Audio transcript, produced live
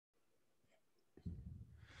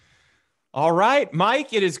All right,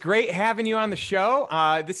 Mike, it is great having you on the show.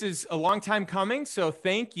 This is a long time coming, so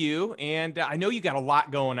thank you. And I know you got a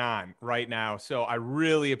lot going on right now, so I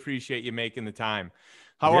really appreciate you making the time.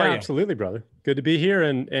 How are Yeah, you? absolutely, brother. Good to be here,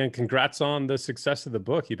 and congrats on the success of the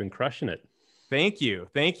book. You've been crushing it. Thank you.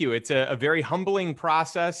 Thank you. It's a very humbling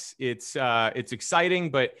process. It's exciting,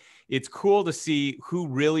 but it's cool to see who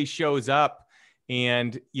really shows up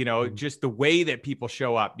and, Mhm. just the way that people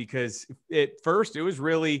show up because at first it was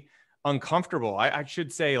really uncomfortable. I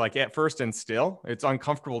should say like at first and still, it's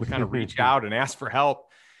uncomfortable to kind of reach out and ask for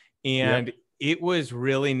help. Yep. And it was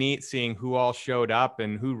really neat seeing who all showed up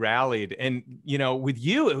and who rallied. And, with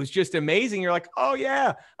you, it was just amazing. You're like, oh,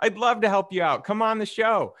 yeah, I'd love to help you out. Come on the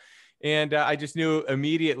show. And I just knew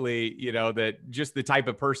immediately, that just the type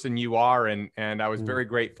of person you are. And I was Mm. very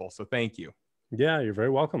grateful. So thank you. Yeah, you're very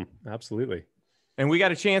welcome. Absolutely. And we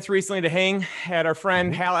got a chance recently to hang at our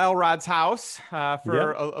friend Mhm. Hal Elrod's house Yeah.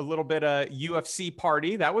 for a little bit of UFC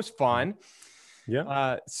party. That was fun.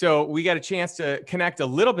 Yeah. So we got a chance to connect a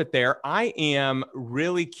little bit there. I am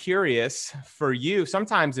really curious for you.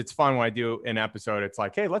 Sometimes it's fun when I do an episode. It's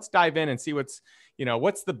like, hey, let's dive in and see what's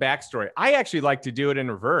the backstory. I actually like to do it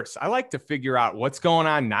in reverse. I like to figure out what's going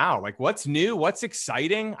on now, like what's new, what's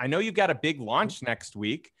exciting. I know you've got a big launch next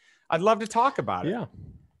week. I'd love to talk about it. Yeah.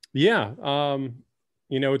 Yeah.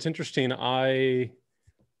 It's interesting. I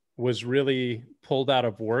was really pulled out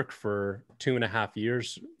of work for 2.5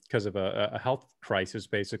 years because of a health crisis,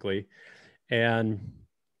 basically. And,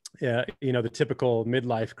 the typical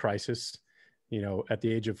midlife crisis, at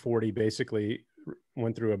the age of 40, basically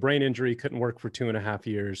went through a brain injury, couldn't work for 2.5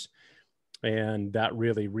 years. And that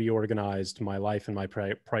really reorganized my life and my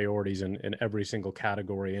priorities in every single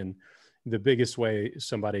category in the biggest way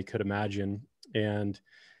somebody could imagine. And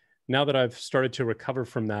now that I've started to recover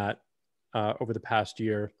from that over the past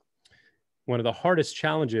year, one of the hardest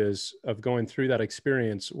challenges of going through that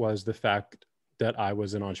experience was the fact that I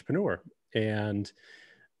was an entrepreneur and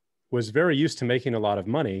was very used to making a lot of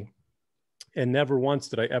money. And never once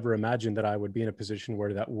did I ever imagine that I would be in a position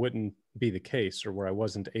where that wouldn't be the case or where I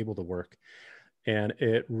wasn't able to work. And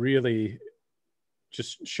it really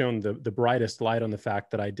just shone the brightest light on the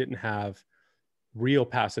fact that I didn't have real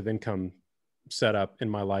passive income set up in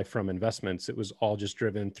my life from investments. It was all just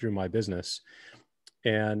driven through my business.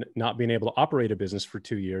 And not being able to operate a business for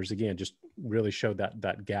 2 years, again, just really showed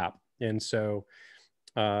that gap. And so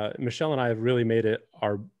Michelle and I have really made it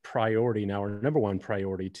our priority now, our number one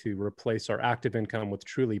priority, to replace our active income with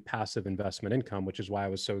truly passive investment income, which is why I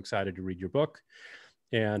was so excited to read your book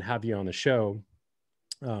and have you on the show,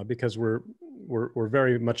 because we're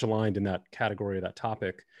very much aligned in that category, that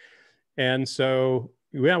topic. And so,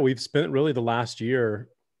 yeah, we've spent really the last year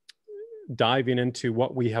diving into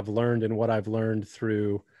what we have learned and what I've learned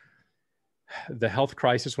through the health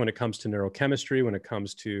crisis when it comes to neurochemistry, when it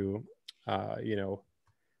comes to,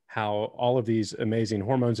 how all of these amazing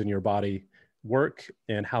hormones in your body work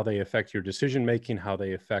and how they affect your decision making, how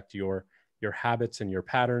they affect your habits and your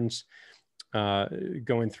patterns.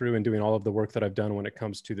 Going through and doing all of the work that I've done when it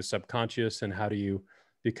comes to the subconscious and how do you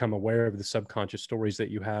become aware of the subconscious stories that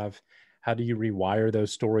you have? How do you rewire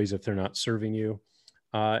those stories if they're not serving you?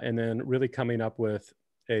 And then really coming up with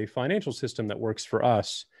a financial system that works for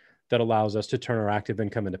us that allows us to turn our active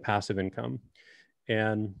income into passive income.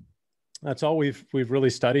 And that's all we've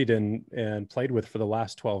really studied and played with for the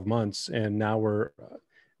last 12 months. And now we're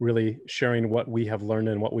really sharing what we have learned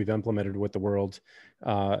and what we've implemented with the world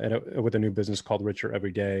with a new business called Richer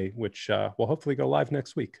Every Day, which will hopefully go live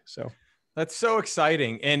next week. So That's so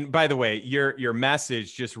exciting. And by the way, your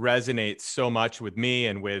message just resonates so much with me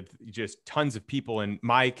and with just tons of people in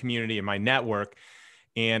my community and my network.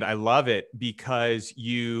 And I love it because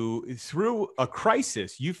you, through a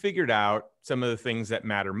crisis, you figured out some of the things that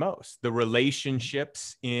matter most, the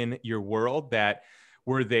relationships in your world that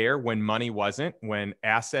were there when money wasn't, when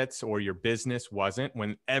assets or your business wasn't,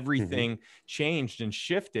 when mhm. everything changed and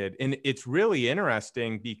shifted. And it's really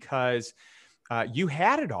interesting because you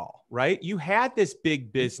had it all, right? You had this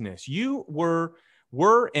big business. You were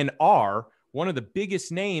and are one of the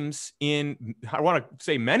biggest names in, I want to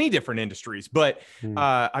say many different industries, but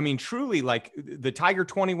Mm. I mean, truly like the Tiger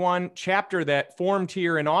 21 chapter that formed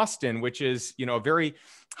here in Austin, which is, a very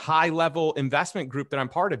high level investment group that I'm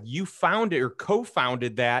part of. You founded or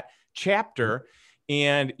co-founded that chapter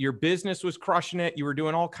and your business was crushing it. You were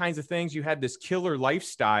doing all kinds of things. You had this killer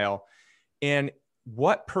lifestyle. And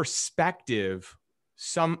what perspective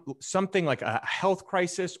something like a health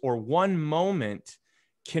crisis or one moment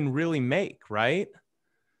can really make, right?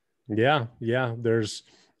 Yeah, yeah. There's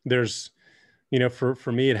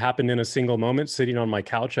for me, it happened in a single moment, sitting on my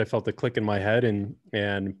couch. I felt the click in my head,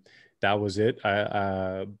 and that was it.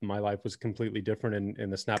 My life was completely different in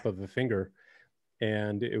the snap of a finger,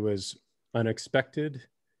 and it was unexpected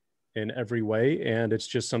in every way. And it's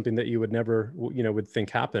just something that you would never, would think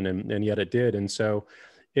happen. And yet it did. And so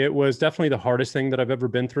it was definitely the hardest thing that I've ever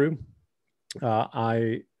been through.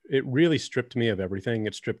 It really stripped me of everything.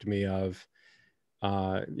 It stripped me of,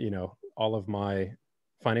 all of my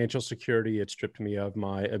financial security. It stripped me of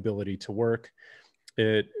my ability to work.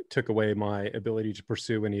 It took away my ability to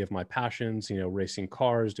pursue any of my passions, racing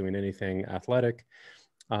cars, doing anything athletic.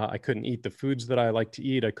 I couldn't eat the foods that I like to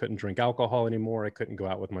eat. I couldn't drink alcohol anymore. I couldn't go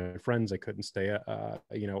out with my friends. I couldn't stay,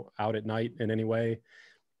 out at night in any way.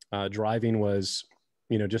 Driving was,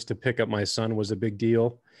 just to pick up my son was a big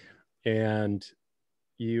deal. And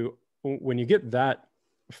when you get that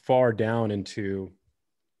far down into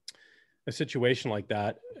a situation like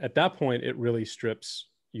that, at that point, it really strips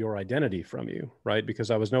your identity from you, right?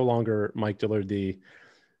 Because I was no longer Mike Dillard, the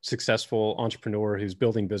successful entrepreneur who's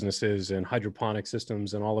building businesses and hydroponic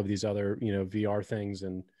systems and all of these other, VR things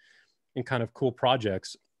and kind of cool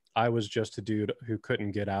projects. I was just a dude who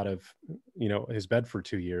couldn't get out of, his bed for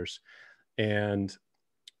 2 years. And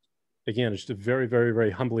again, it's just a very, very,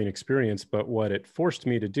 very humbling experience. But what it forced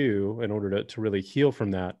me to do in order to really heal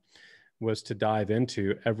from that was to dive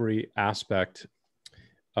into every aspect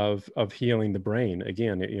of healing the brain.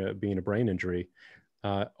 Again, being a brain injury.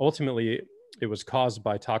 Ultimately, it was caused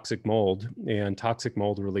by toxic mold, and toxic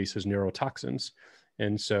mold releases neurotoxins.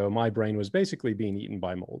 And so my brain was basically being eaten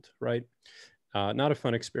by mold, right? Not a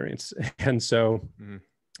fun experience. And so,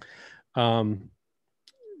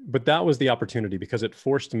 but that was the opportunity, because it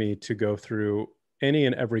forced me to go through any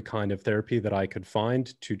and every kind of therapy that I could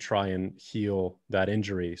find to try and heal that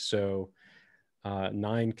injury. So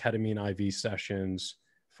 9 ketamine IV sessions,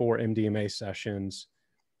 4 MDMA sessions,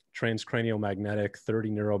 transcranial magnetic,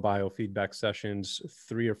 30 neurobiofeedback sessions,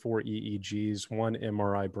 3 or 4 EEGs, 1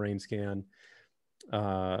 MRI brain scan,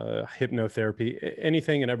 hypnotherapy,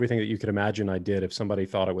 anything and everything that you could imagine I did if somebody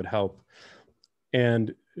thought it would help.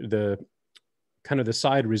 And the kind of the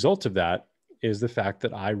side result of that is the fact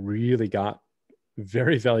that I really got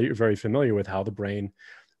very, very, very familiar with how the brain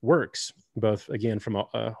works, both again from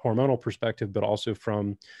a hormonal perspective, but also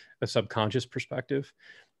from a subconscious perspective.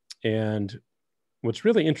 And what's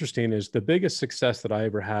really interesting is the biggest success that I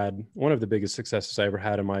ever had, one of the biggest successes I ever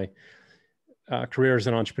had in my career as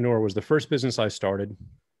an entrepreneur, was the first business I started. And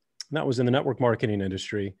that was in the network marketing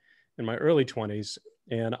industry in my early 20s.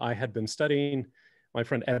 And I had been studying my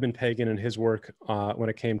friend Eben Pagan and his work when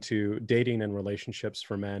it came to dating and relationships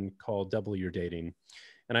for men, called Double Your Dating.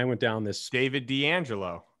 And I went down this... David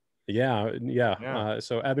D'Angelo. Yeah.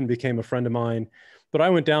 So Eben became a friend of mine, but I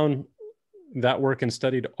went down that work and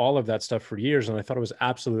studied all of that stuff for years. And I thought it was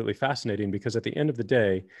absolutely fascinating, because at the end of the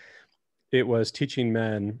day, it was teaching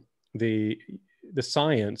men the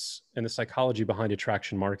science and the psychology behind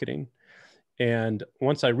attraction marketing. And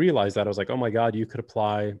once I realized that, I was like, oh my God, you could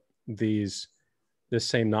apply this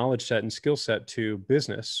same knowledge set and skill set to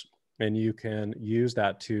business, and you can use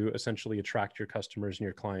that to essentially attract your customers and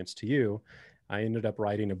your clients to you. I ended up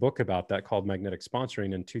writing a book about that called Magnetic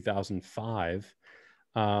Sponsoring in 2005.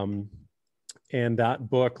 And that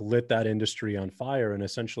book lit that industry on fire and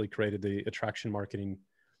essentially created the attraction marketing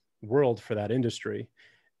world for that industry.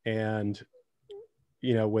 And,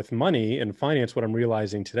 with money and finance, what I'm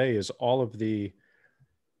realizing today is all of the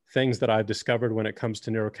things that I've discovered when it comes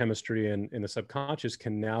to neurochemistry and in the subconscious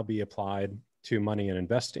can now be applied to money and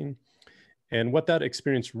investing. And what that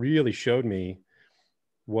experience really showed me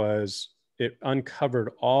was it uncovered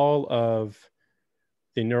all of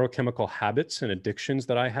the neurochemical habits and addictions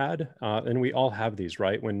that I had. And we all have these,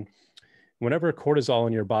 right? Whenever cortisol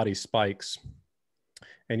in your body spikes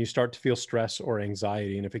and you start to feel stress or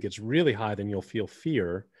anxiety, and if it gets really high, then you'll feel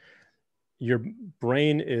fear. Your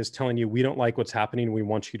brain is telling you, we don't like what's happening. We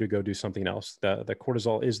want you to go do something else. The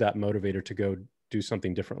cortisol is that motivator to go do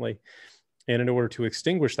something differently. And in order to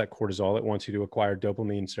extinguish that cortisol, it wants you to acquire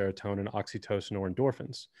dopamine, serotonin, oxytocin, or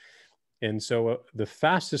endorphins. And so the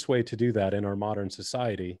fastest way to do that in our modern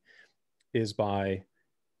society is by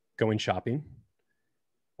going shopping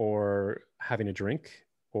or having a drink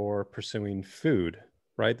or pursuing food,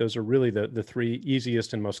 right? Those are really the 3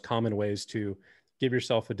 easiest and most common ways to give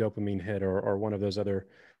yourself a dopamine hit or one of those other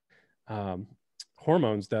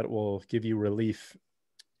hormones that will give you relief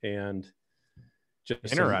and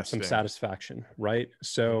just some satisfaction, right?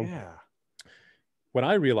 So what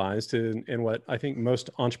I realized, and what I think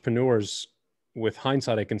most entrepreneurs, with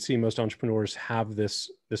hindsight, I can see most entrepreneurs have this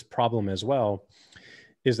problem as well,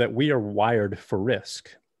 is that we are wired for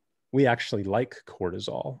risk. We actually like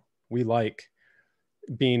cortisol. We like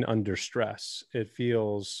being under stress. It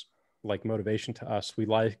feels like motivation to us. We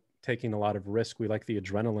like taking a lot of risk. We like the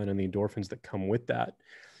adrenaline and the endorphins that come with that.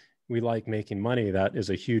 We like making money. That is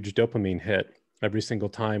a huge dopamine hit. Every single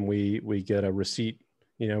time we get a receipt,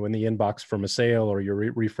 in the inbox from a sale, or you're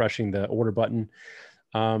refreshing the order button.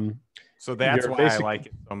 So that's why I like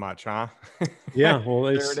it so much, huh? Yeah, well,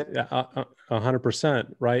 it's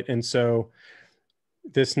 100%, right? And so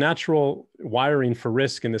this natural wiring for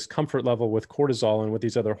risk and this comfort level with cortisol and with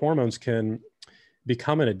these other hormones can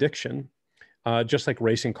become an addiction. Just like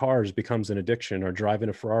racing cars becomes an addiction, or driving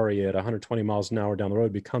a Ferrari at 120 miles an hour down the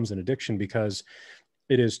road becomes an addiction, because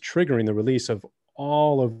it is triggering the release of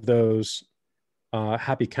all of those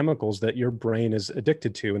happy chemicals that your brain is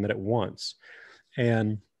addicted to and that it wants.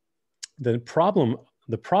 And the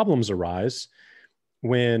problems arise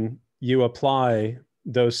when you apply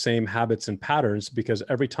those same habits and patterns, because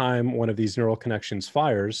every time one of these neural connections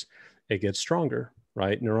fires, it gets stronger,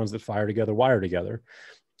 right? Neurons that fire together wire together.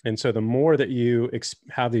 And so the more that you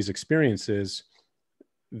have these experiences,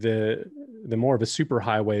 the more of a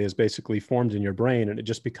superhighway is basically formed in your brain, and it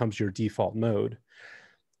just becomes your default mode.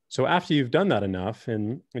 So after you've done that enough,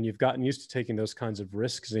 and you've gotten used to taking those kinds of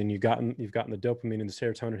risks, and you've gotten the dopamine and the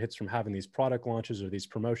serotonin hits from having these product launches or these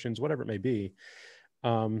promotions, whatever it may be,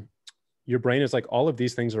 your brain is like, all of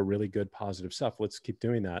these things are really good, positive stuff. Let's keep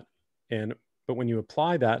doing that. But when you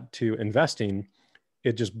apply that to investing,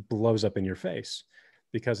 it just blows up in your face,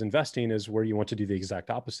 because investing is where you want to do the exact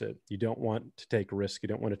opposite. You don't want to take risk. You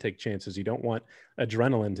don't want to take chances. You don't want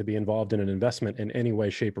adrenaline to be involved in an investment in any way,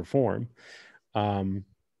 shape, or form.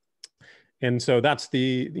 And so that's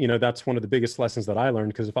that's one of the biggest lessons that I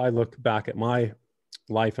learned, because if I look back at my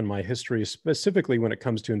life and my history, specifically when it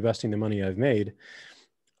comes to investing the money I've made,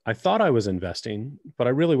 I thought I was investing, but I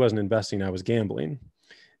really wasn't investing. I was gambling.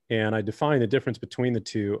 And I define the difference between the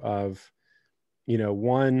two of,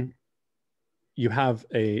 one, you have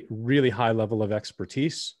a really high level of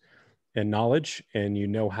expertise and knowledge, and you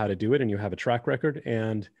know how to do it, and you have a track record.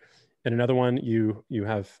 And another one, you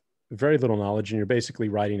have very little knowledge, and you're basically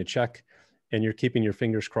writing a check, and you're keeping your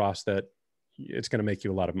fingers crossed that it's going to make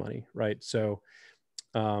you a lot of money, right? So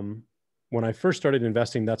when I first started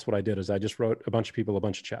investing, that's what I did, is I just wrote a bunch of people a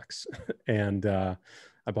bunch of checks. And I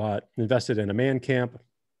invested in a man camp,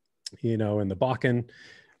 in the Bakken.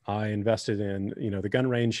 I invested in, the gun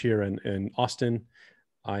range here in Austin.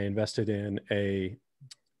 I invested in a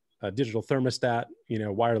digital thermostat,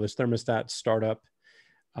 wireless thermostat startup.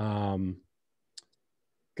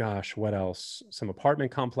 What else? Some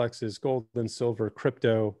apartment complexes, gold and silver,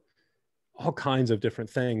 crypto, all kinds of different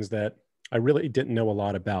things that I really didn't know a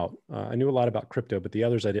lot about. I knew a lot about crypto, but the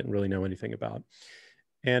others I didn't really know anything about.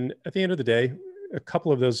 And at the end of the day, a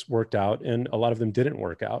couple of those worked out, and a lot of them didn't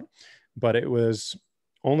work out. But it was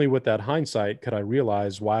only with that hindsight could I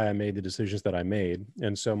realize why I made the decisions that I made.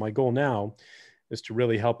 And so my goal now is to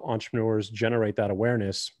really help entrepreneurs generate that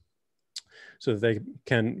awareness, so that they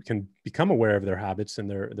can become aware of their habits and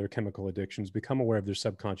their chemical addictions, become aware of their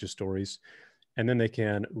subconscious stories, and then they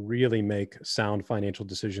can really make sound financial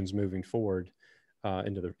decisions moving forward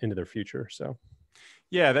into their future. So,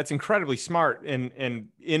 yeah, that's incredibly smart. And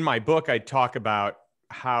in my book, I talk about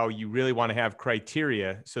how you really want to have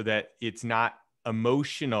criteria so that it's not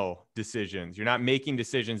emotional decisions. You're not making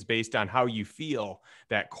decisions based on how you feel,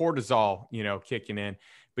 that cortisol, kicking in,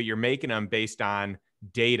 but you're making them based on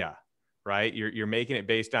data, right? You're making it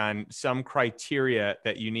based on some criteria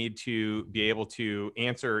that you need to be able to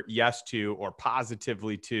answer yes to or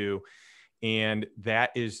positively to. And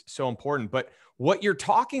that is so important. But what you're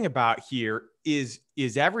talking about here is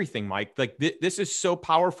everything, Mike. Like this is so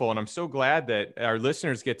powerful. And I'm so glad that our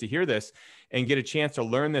listeners get to hear this and get a chance to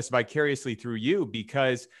learn this vicariously through you,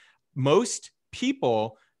 because most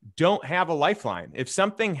people don't have a lifeline. If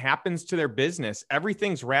something happens to their business,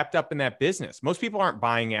 everything's wrapped up in that business. Most people aren't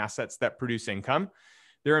buying assets that produce income.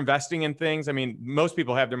 They're investing in things. I mean, most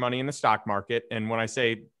people have their money in the stock market. And when I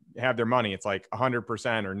say have their money, it's like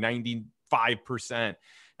 100% or 95%.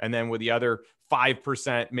 And then with the other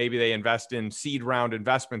 5%, maybe they invest in seed round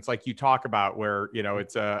investments like you talk about, where,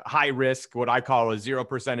 it's a high risk, what I call a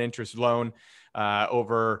 0% interest loan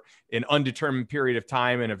over an undetermined period of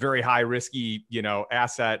time, and a very high risky,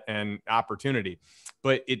 asset and opportunity.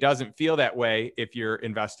 But it doesn't feel that way if you're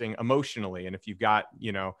investing emotionally. And if you've got,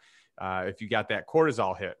 if you got that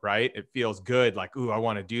cortisol hit, right, it feels good. Like, ooh, I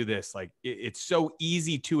want to do this. Like it's so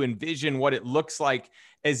easy to envision what it looks like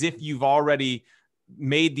as if you've already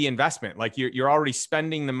made the investment. Like you're already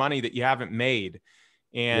spending the money that you haven't made.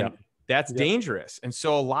 And that's dangerous. And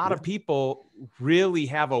so a lot of people really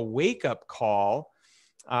have a wake-up call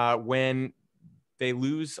when they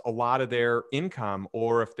lose a lot of their income,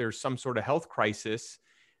 or if there's some sort of health crisis,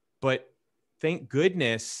 But thank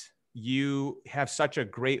goodness you have such a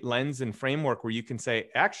great lens and framework where you can say,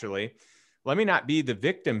 actually, let me not be the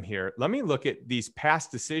victim here. Let me look at these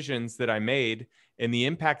past decisions that I made and the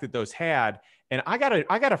impact that those had. And I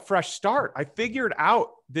got a fresh start. I figured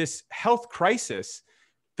out this health crisis.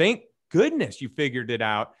 Thank goodness you figured it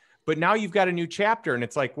out. But now you've got a new chapter. And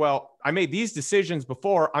it's like, well, I made these decisions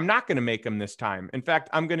before. I'm not going to make them this time. In fact,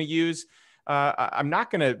 I'm not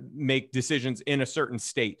going to make decisions in a certain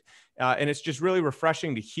state. And it's just really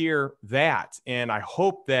refreshing to hear that. And I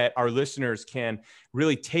hope that our listeners can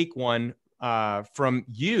really take one from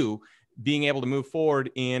you being able to move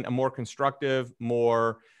forward in a more constructive,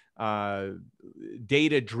 more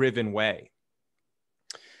data-driven way.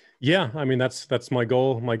 Yeah, I mean, that's my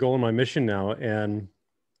goal and my mission now. And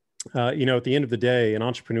you know, at the end of the day, an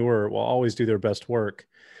entrepreneur will always do their best work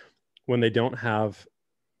when they don't have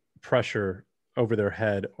pressure over their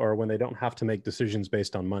head, or when they don't have to make decisions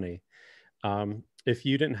based on money. If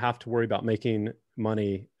you didn't have to worry about making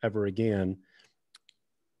money ever again,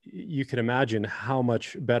 you could imagine how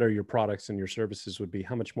much better your products and your services would be,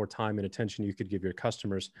 how much more time and attention you could give your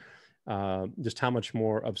customers, just how much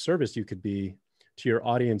more of service you could be to your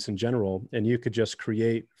audience in general. And you could just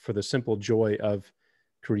create for the simple joy of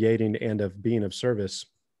creating and of being of service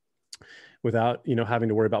without, you know, having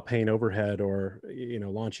to worry about paying overhead or, you know,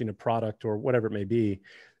 launching a product or whatever it may be.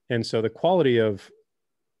 And so the quality of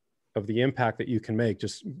the impact that you can make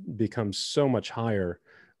just becomes so much higher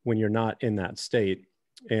when you're not in that state.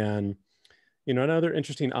 And, you know, another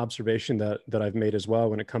interesting observation that I've made as well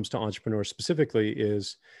when it comes to entrepreneurs specifically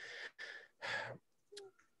is,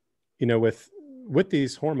 you know, with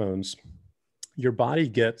these hormones, your body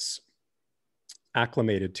gets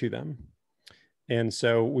acclimated to them. And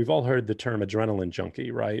so we've all heard the term adrenaline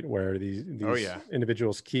junkie, right? Where these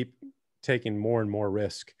individuals keep taking more and more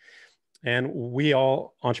risk. And we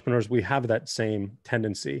all entrepreneurs, we have that same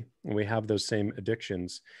tendency, and we have those same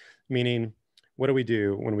addictions. Meaning, what do we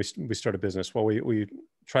do when we start a business? Well, we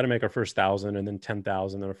try to make our first 1,000, and then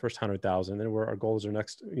 10,000, then our first 100,000, then our goals are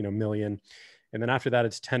next, you know, million. And then after that,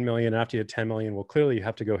 it's 10 million. After you hit 10 million, well, clearly you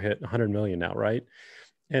have to go hit 100 million now, right?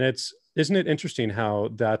 And isn't it interesting how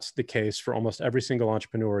that's the case for almost every single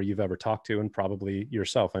entrepreneur you've ever talked to, and probably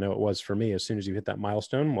yourself? I know it was for me. As soon as you hit that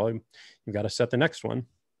milestone, well, you've got to set the next one.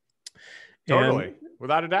 Totally. And,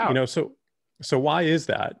 without a doubt. You know, so why is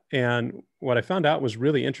that? And what I found out was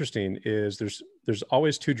really interesting is there's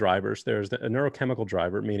always two drivers. There's a neurochemical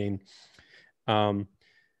driver, meaning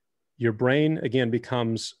your brain, again,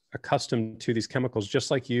 becomes accustomed to these chemicals, just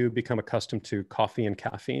like you become accustomed to coffee and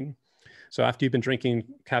caffeine. So after you've been drinking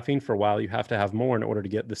caffeine for a while, you have to have more in order to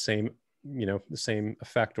get the same, you know, the same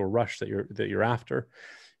effect or rush that you're after.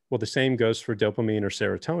 Well, the same goes for dopamine or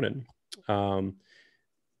serotonin.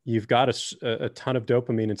 You've got a ton of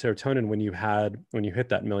dopamine and serotonin when you hit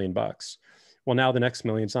that $1 million. Well, now the next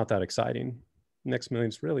million's not that exciting. The next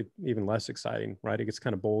million's really even less exciting, right? It gets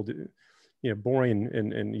kind of bold, you know, boring,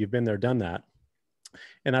 and you've been there, done that.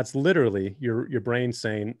 And that's literally your brain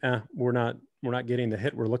saying, we're not getting the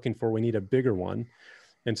hit we're looking for. We need a bigger one.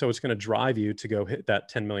 And so it's going to drive you to go hit that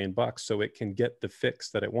 10 million bucks so it can get the fix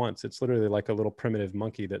that it wants. It's literally like a little primitive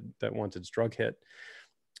monkey that wants its drug hit.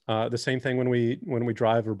 The same thing when we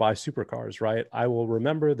drive or buy supercars, right? I will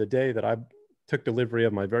remember the day that I took delivery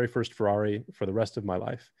of my very first Ferrari for the rest of my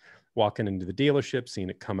life, walking into the dealership, seeing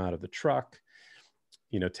it come out of the truck,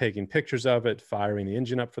 you know, taking pictures of it, firing the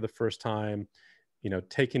engine up for the first time, you know,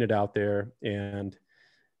 taking it out there. And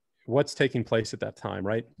what's taking place at that time,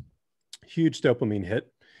 right? Huge dopamine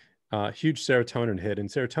hit, huge serotonin hit. And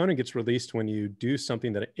serotonin gets released when you do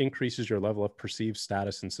something that increases your level of perceived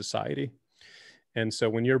status in society. And so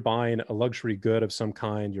when you're buying a luxury good of some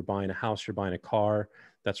kind, you're buying a house, you're buying a car,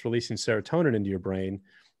 that's releasing serotonin into your brain,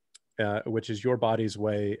 which is your body's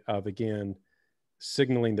way of, again,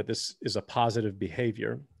 signaling that this is a positive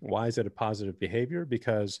behavior. Why is it a positive behavior?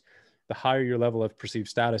 Because the higher your level of perceived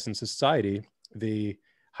status in society, the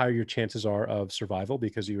higher your chances are of survival,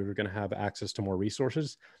 because you're going to have access to more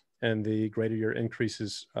resources, and the greater your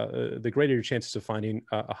chances of finding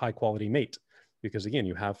a high quality mate, because again,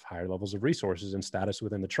 you have higher levels of resources and status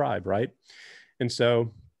within the tribe, right? And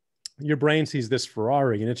so your brain sees this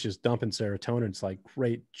Ferrari and it's just dumping serotonin. It's like,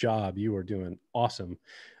 great job, you are doing awesome.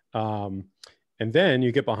 And then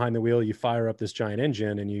you get behind the wheel, you fire up this giant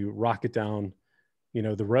engine and you rock it down, you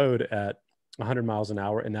know, the road at 100 miles an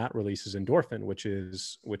hour, and that releases endorphin, which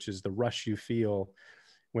is the rush you feel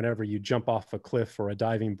whenever you jump off a cliff or a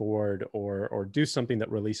diving board or do something that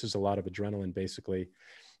releases a lot of adrenaline, basically.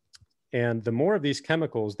 And the more of these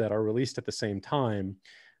chemicals that are released at the same time,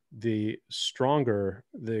 the stronger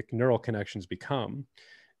the neural connections become.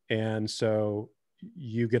 And so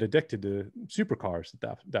you get addicted to supercars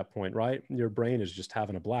at that point, right? Your brain is just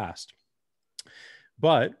having a blast.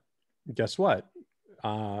 But guess what?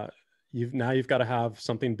 You've got to have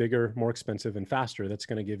something bigger, more expensive, and faster that's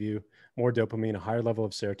going to give you more dopamine, a higher level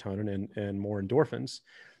of serotonin, and more endorphins.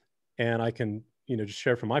 And I can, just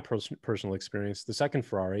share from my personal experience. The second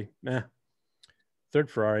Ferrari, third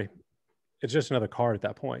Ferrari, it's just another car at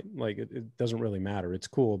that point. Like it doesn't really matter. It's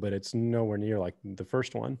cool, but it's nowhere near like the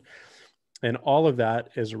first one. And all of that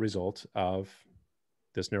is a result of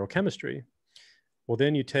this neurochemistry. Well,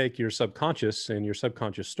 then you take your subconscious and your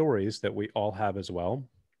subconscious stories that we all have as well.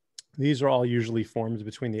 These are all usually formed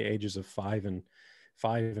between the ages of 5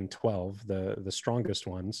 and 12, the strongest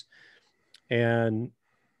ones. And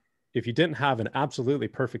if you didn't have an absolutely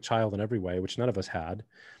perfect child in every way, which none of us had,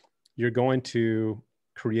 you're going to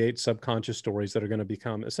create subconscious stories that are going to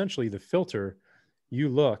become essentially the filter you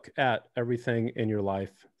look at everything in your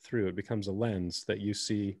life through. It becomes a lens that you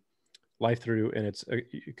see life through, and it's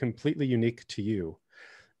completely unique to you.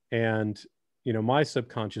 And, my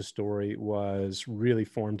subconscious story was really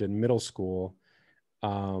formed in middle school,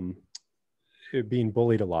 being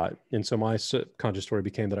bullied a lot. And so my subconscious story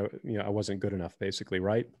became that I wasn't good enough, basically,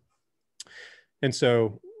 right? And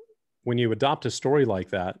so when you adopt a story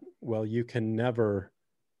like that, well, you can never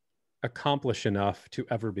accomplish enough to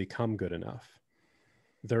ever become good enough.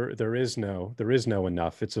 There is no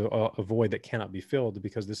enough. It's a void that cannot be filled,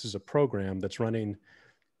 because this is a program that's running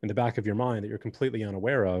in the back of your mind that you're completely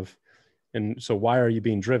unaware of. And so why are you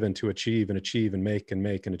being driven to achieve and achieve and make and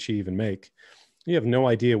make and achieve and make? You have no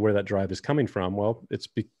idea where that drive is coming from. Well, it's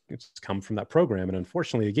come from that program. And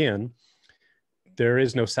unfortunately, again, there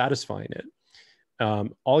is no satisfying it.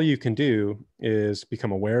 All you can do is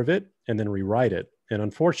become aware of it and then rewrite it. And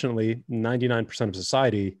unfortunately, 99% of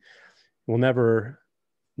society will never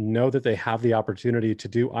know that they have the opportunity to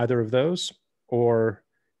do either of those, or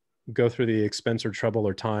go through the expense or trouble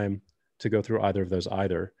or time to go through either of those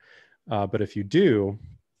either. But if you do,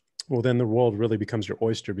 well, then the world really becomes your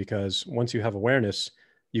oyster, because once you have awareness,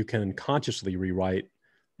 you can consciously rewrite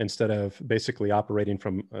instead of basically operating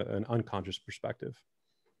from an unconscious perspective.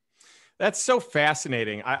 That's so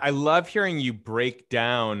fascinating. I love hearing you break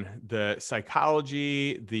down the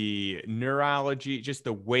psychology, the neurology, just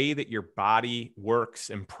the way that your body works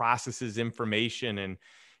and processes information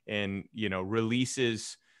and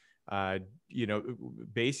releases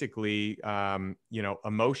basically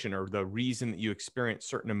emotion, or the reason that you experience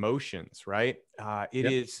certain emotions, right? It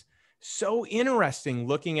is so interesting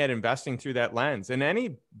looking at investing through that lens, and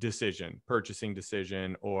any purchasing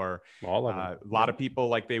decision, or all of them. A lot of people,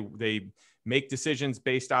 like they make decisions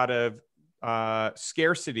based out of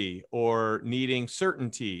scarcity or needing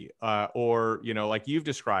certainty, or, like you've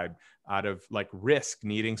described, out of like risk,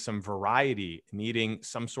 needing some variety, needing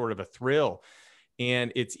some sort of a thrill.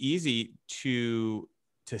 And it's easy to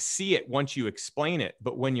see it once you explain it,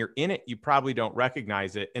 but when you're in it, you probably don't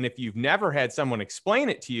recognize it. And if you've never had someone explain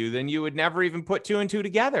it to you, then you would never even put 2 and 2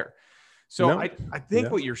 together. So no. I think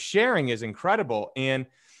what you're sharing is incredible. And,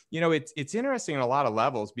 it's interesting on a lot of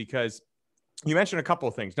levels, because you mentioned a couple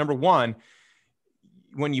of things. Number one,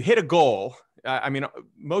 when you hit a goal,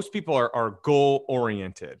 most people are goal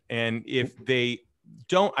oriented. And if they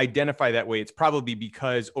don't identify that way, it's probably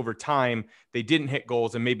because over time they didn't hit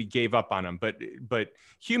goals and maybe gave up on them. But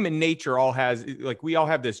human nature we all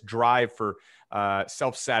have this drive for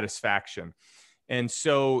self-satisfaction. And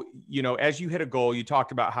so, as you hit a goal, you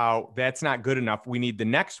talked about how that's not good enough. We need the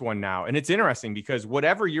next one now. And it's interesting, because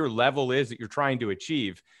whatever your level is that you're trying to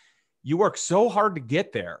achieve, you work so hard to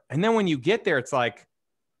get there. And then when you get there, it's like,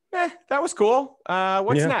 that was cool.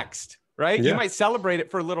 What's next? Right? Yeah. You might celebrate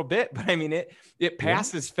it for a little bit, but it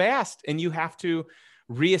passes fast, and you have to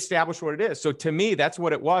reestablish what it is. So to me, that's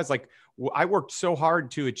what it was. Like, I worked so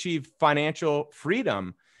hard to achieve financial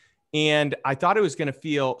freedom, and I thought it was going to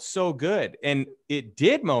feel so good. And it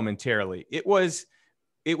did momentarily. It was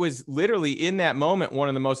literally in that moment, one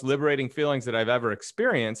of the most liberating feelings that I've ever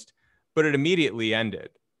experienced, but it immediately ended,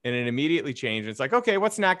 and it immediately changed. It's like, okay,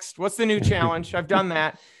 what's next? What's the new challenge? I've done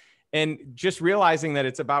that. And just realizing that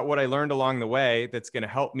it's about what I learned along the way that's going to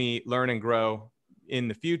help me learn and grow in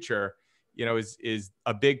the future, is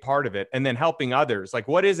a big part of it. And then helping others. Like,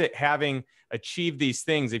 what is it having achieved these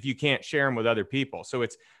things if you can't share them with other people? So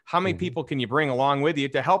it's how many people can you bring along with you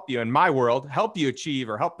to help you, in my world, help you achieve,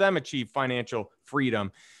 or help them achieve financial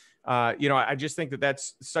freedom. I just think that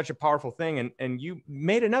that's such a powerful thing. And you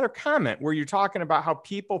made another comment where you're talking about how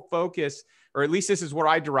people focus or at least this is where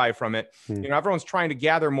I derive from it. You know, everyone's trying to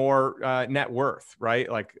gather more net worth, right?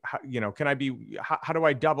 Like, you know, how do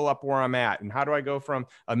I double up where I'm at? And how do I go from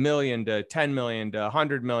 1 million to 10 million to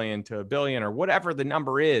 100 million to 1 billion or whatever the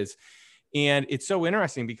number is? And it's so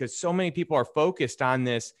interesting because so many people are focused on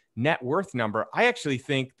this net worth number. I actually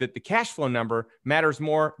think that the cash flow number matters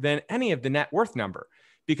more than any of the net worth number,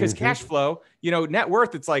 because cash flow, you know, net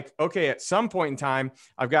worth, it's like, okay, at some point in time,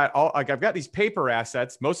 I've got these paper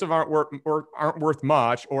assets. Most of them aren't worth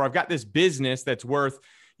much, or I've got this business that's worth,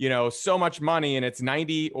 you know, so much money and it's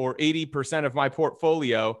 90 or 80% of my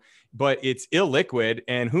portfolio, but it's illiquid.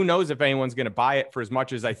 And who knows if anyone's going to buy it for as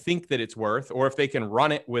much as I think that it's worth, or if they can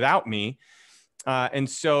run it without me. And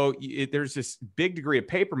so there's this big degree of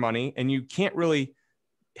paper money, and you can't really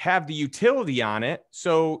have the utility on it.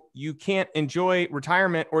 So you can't enjoy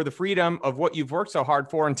retirement or the freedom of what you've worked so hard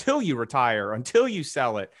for until you retire, until you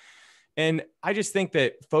sell it. And I just think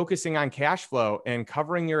that focusing on cash flow and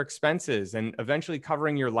covering your expenses and eventually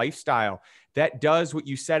covering your lifestyle, that does what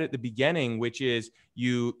you said at the beginning, which is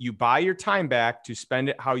you buy your time back to spend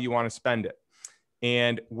it how you want to spend it.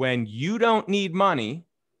 And when you don't need money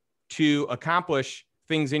to accomplish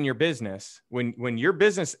things in your business, when your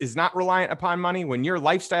business is not reliant upon money, when your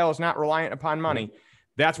lifestyle is not reliant upon money,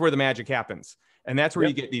 that's where the magic happens. And that's where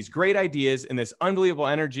you get these great ideas and this unbelievable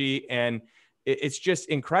energy. And it's just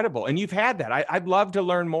incredible. And you've had that. I'd love to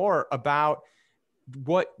learn more about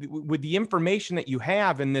what, with the information that you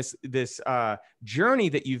have and this journey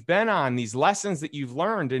that you've been on, these lessons that you've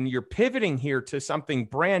learned, and you're pivoting here to something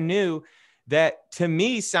brand new that to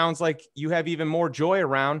me sounds like you have even more joy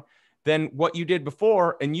around than what you did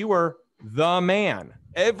before. And you were the man.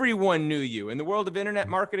 Everyone knew you. In the world of internet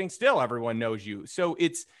marketing, still everyone knows you. So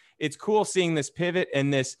it's cool seeing this pivot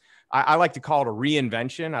and this, I like to call it a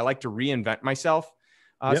reinvention. I like to reinvent myself.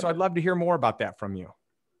 So I'd love to hear more about that from you.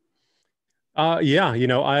 Yeah, you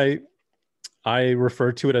know, I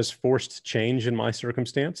refer to it as forced change in my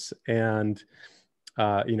circumstance. And,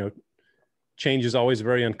 you know, change is always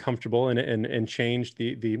very uncomfortable, and change,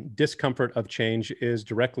 the discomfort of change is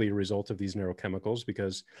directly a result of these neurochemicals,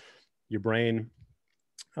 because your brain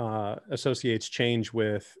associates change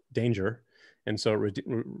with danger. And so it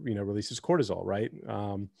releases cortisol, right?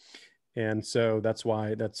 And so that's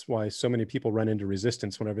why so many people run into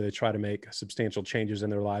resistance whenever they try to make substantial changes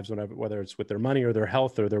in their lives, whether it's with their money or their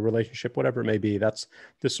health or their relationship, whatever it may be. That's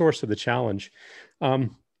the source of the challenge.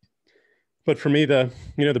 But for me, the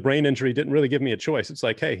brain injury didn't really give me a choice. It's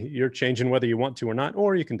like, hey, you're changing whether you want to or not,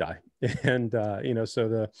 or you can die. And,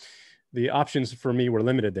 so the options for me were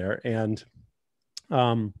limited there. And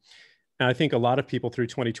I think a lot of people through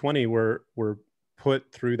 2020 were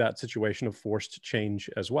put through that situation of forced change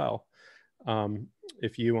as well.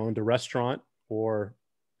 If you owned a restaurant or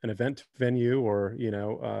an event venue or,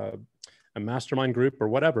 a mastermind group or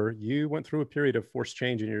whatever, you went through a period of forced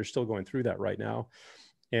change, and you're still going through that right now.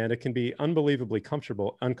 And it can be unbelievably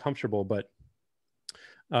uncomfortable, but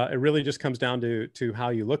it really just comes down to how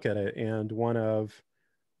you look at it. And one of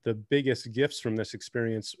the biggest gifts from this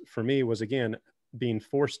experience for me was, again, being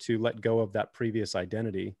forced to let go of that previous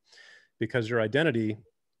identity, because your identity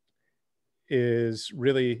is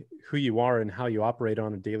really who you are and how you operate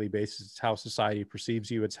on a daily basis. It's how society perceives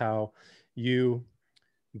you. It's how you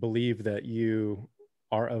believe that you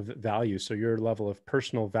are of value. So your level of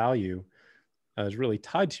personal value is really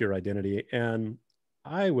tied to your identity. And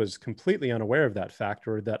I was completely unaware of that fact,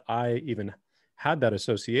 or that I even had that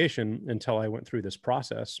association, until I went through this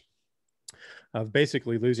process of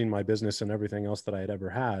basically losing my business and everything else that I had ever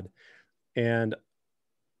had. And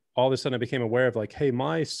all of a sudden I became aware of, like, hey,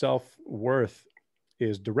 my self-worth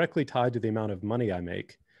is directly tied to the amount of money I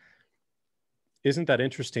make. Isn't that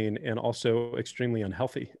interesting? And also extremely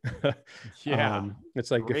unhealthy. Yeah. It's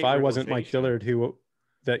like, if I wasn't Mike Dillard,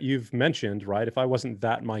 that you've mentioned, right? If I wasn't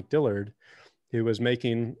that Mike Dillard who was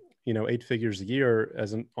making, 8 figures a year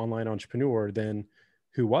as an online entrepreneur, then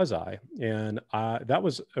who was I? And that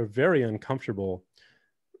was a very uncomfortable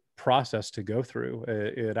process to go through.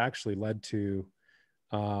 It actually led to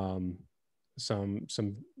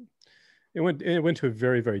it went to a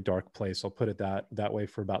very, very dark place. I'll put it that way,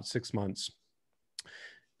 for about 6 months,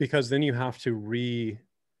 because then you have to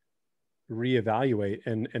reevaluate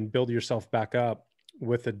and build yourself back up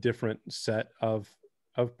with a different set of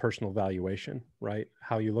personal valuation, right?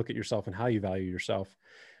 How you look at yourself and how you value yourself.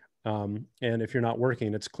 And if you're not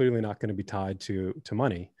working, it's clearly not going to be tied to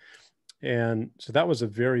money. And so that was a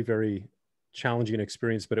very, very challenging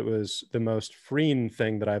experience, but it was the most freeing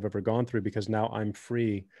thing that I've ever gone through, because now I'm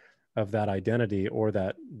free of that identity, or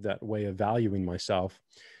that way of valuing myself.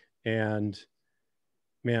 And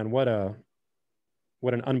man, what a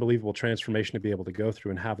what an unbelievable transformation to be able to go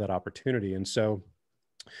through and have that opportunity. And so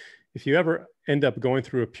if you ever end up going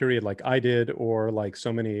through a period like I did, or like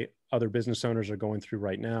so many other business owners are going through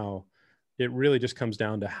right now, it really just comes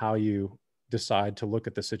down to how you decide to look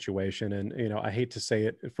at the situation. And, you know, I hate to say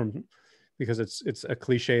it because it's a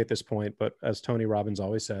cliche at this point, but as Tony Robbins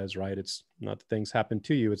always says, right, it's not that things happen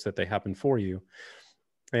to you, it's that they happen for you.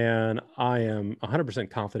 And I am 100%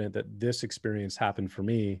 confident that this experience happened for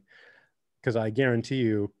me, because I guarantee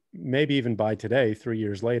you, maybe even by today, 3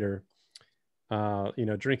 years later, you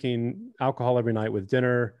know, drinking alcohol every night with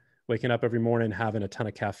dinner, waking up every morning, having a ton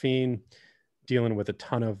of caffeine, dealing with a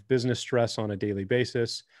ton of business stress on a daily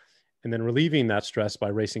basis, and then relieving that stress by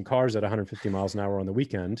racing cars at 150 miles an hour on the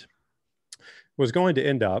weekend, was going to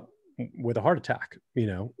end up with a heart attack, you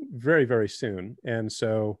know, very, very soon. And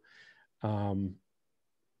so,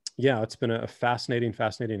 yeah, it's been a fascinating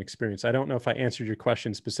experience. I don't know if I answered your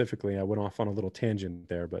question specifically. I went off on a little tangent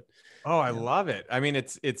there, but. Oh, I love it. I mean,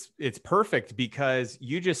 it's perfect, because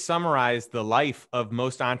you just summarized the life of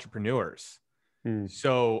most entrepreneurs.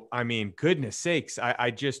 So, I mean, goodness sakes,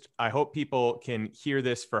 I hope people can hear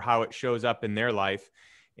this for how it shows up in their life.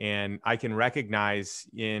 And I can recognize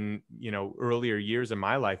in, you know, earlier years of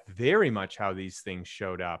my life, very much how these things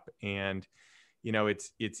showed up. And, you know,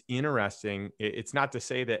 it's interesting. It's not to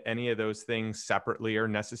say that any of those things separately are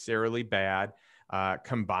necessarily bad.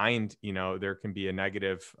 Combined, you know, there can be a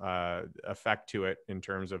negative effect to it in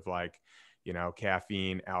terms of, like, you know,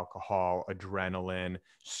 caffeine, alcohol, adrenaline,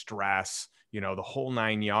 stress, you know, the whole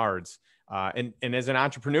 9 yards. And as an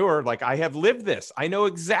entrepreneur, like, I have lived this. I know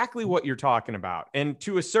exactly what you're talking about. And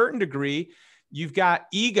to a certain degree, you've got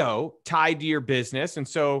ego tied to your business. And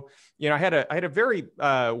so, you know, I had a very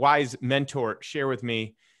wise mentor share with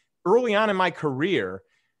me early on in my career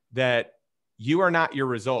that you are not your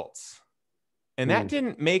results. And that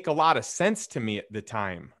didn't make a lot of sense to me at the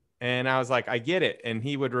time. And I was like, I get it. And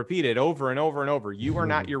he would repeat it over and over and over. You are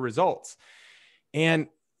not your results. And,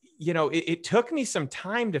 you know, it took me some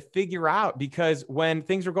time to figure out, because when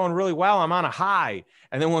things are going really well, I'm on a high.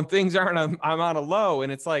 And then when things aren't, I'm on a low.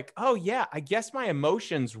 And it's like, oh yeah, I guess my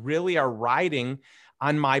emotions really are riding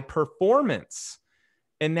on my performance.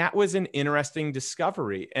 And that was an interesting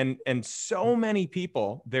discovery. And so many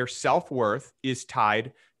people, their self-worth is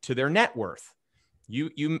tied to their net worth.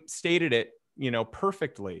 You stated it, you know,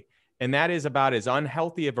 perfectly. And that is about as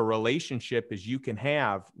unhealthy of a relationship as you can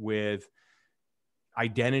have with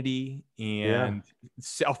identity and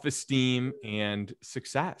self-esteem and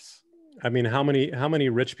success. I mean, how many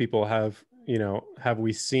rich people have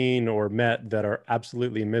we seen or met that are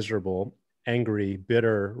absolutely miserable, angry,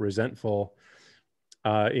 bitter, resentful,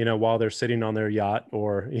 you know, while they're sitting on their yacht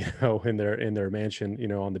or, you know, in their mansion, you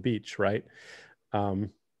know, on the beach, right?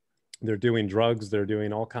 They're doing drugs, they're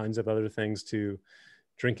doing all kinds of other things, to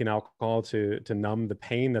drinking alcohol to numb the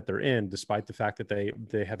pain that they're in, despite the fact that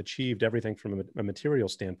they have achieved everything from a material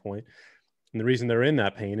standpoint. And the reason they're in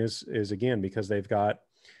that pain is again, because they've got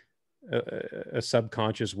a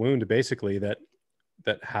subconscious wound, basically, that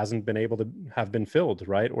hasn't been able to have been filled,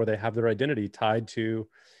 right? Or they have their identity tied to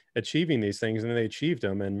achieving these things, and they achieved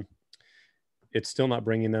them, and it's still not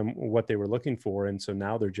bringing them what they were looking for. And so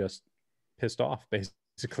now they're just pissed off,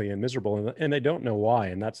 basically, and miserable, and they don't know why.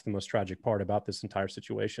 And that's the most tragic part about this entire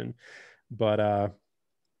situation. But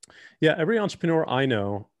yeah, every entrepreneur I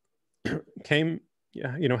know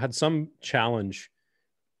had some challenge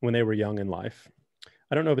when they were young in life.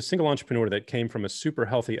 I don't know of a single entrepreneur that came from a super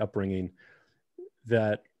healthy upbringing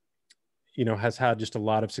that, you know, has had just a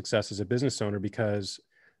lot of success as a business owner, because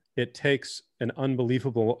it takes an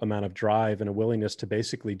unbelievable amount of drive and a willingness to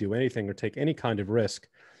basically do anything or take any kind of risk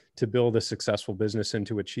to build a successful business and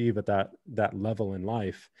to achieve at that level in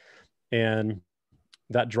life. And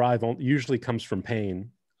that drive usually comes from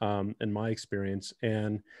pain, in my experience.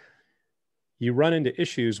 And you run into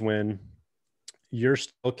issues when you're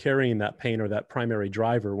still carrying that pain or that primary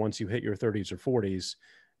driver once you hit your 30s or 40s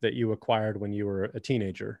that you acquired when you were a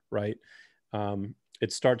teenager, right?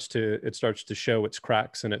 It starts to show its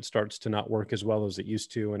cracks, and it starts to not work as well as it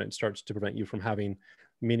used to, and it starts to prevent you from having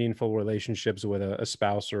meaningful relationships with a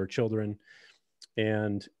spouse or children.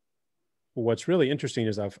 And what's really interesting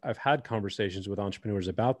is I've had conversations with entrepreneurs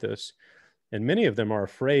about this, and many of them are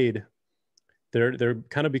afraid. They're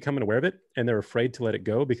kind of becoming aware of it, and they're afraid to let it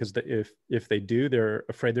go, because if they do, they're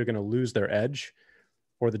afraid they're going to lose their edge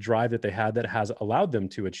or the drive that they had that has allowed them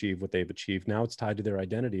to achieve what they've achieved. Now it's tied to their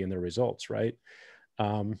identity and their results, right?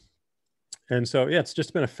 And so, yeah, it's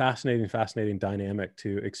just been a fascinating dynamic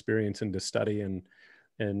to experience and to study, and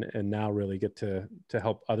now really get to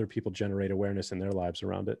help other people generate awareness in their lives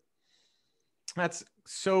around it. That's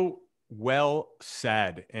so well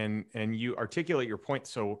said. And you articulate your point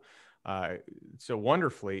so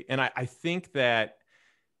wonderfully. And I think that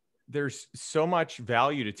there's so much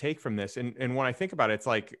value to take from this. And when I think about it, it's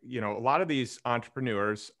like, a lot of these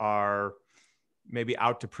entrepreneurs are maybe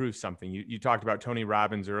out to prove something. You talked about Tony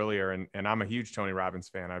Robbins earlier, and I'm a huge Tony Robbins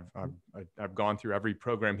fan. I've gone through every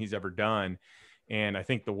program he's ever done. And I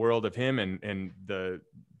think the world of him and the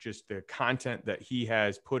content that he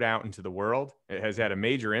has put out into the world, it has had a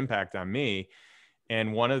major impact on me.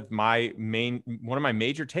 And one of my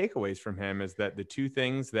major takeaways from him is that the two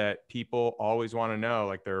things that people always want to know,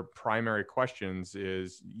 like their primary questions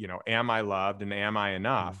is, am I loved and am I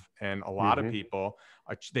enough? And a lot of people,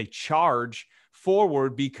 they charge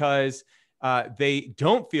forward because they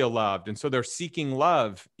don't feel loved. And so they're seeking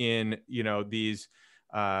love in, these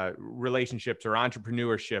relationships or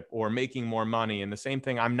entrepreneurship or making more money. And the same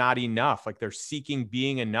thing, I'm not enough. Like they're seeking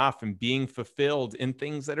being enough and being fulfilled in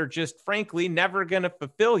things that are just frankly never going to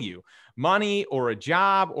fulfill you. Money or a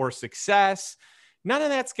job or success, none of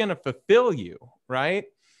that's going to fulfill you, right?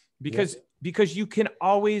 Because you can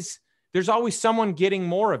always, there's always someone getting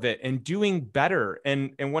more of it and doing better.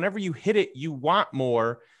 And whenever you hit it, you want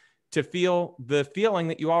more to feel the feeling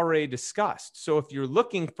that you already discussed. So if you're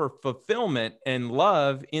looking for fulfillment and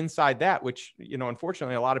love inside that, which,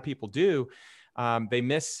 unfortunately a lot of people do, they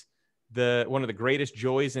miss one of the greatest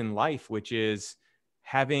joys in life, which is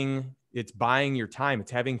it's buying your time.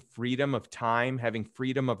 It's having freedom of time, having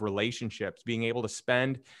freedom of relationships, being able to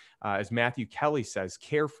spend, as Matthew Kelly says,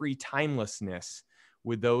 carefree timelessness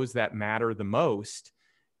with those that matter the most.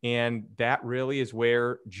 And that really is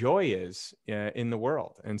where joy is in the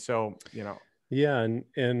world. And so, Yeah.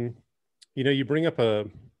 And, you bring up a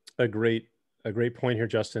great point here,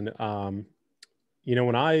 Justin. When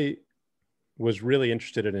I was really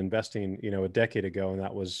interested in investing, a decade ago, and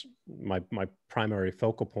that was my primary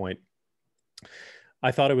focal point,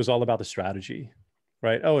 I thought it was all about the strategy,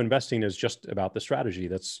 right? Oh, investing is just about the strategy.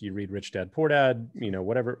 You read Rich Dad, Poor Dad,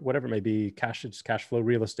 whatever it may be. Cash flow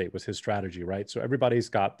real estate was his strategy, right? So everybody's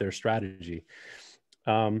got their strategy.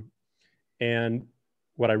 And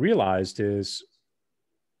what I realized is,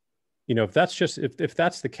 if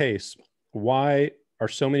that's the case, why are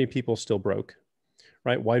so many people still broke,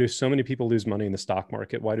 right? Why do so many people lose money in the stock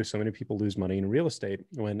market? Why do so many people lose money in real estate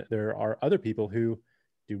when there are other people who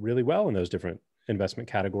do really well in those different investment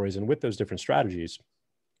categories and with those different strategies?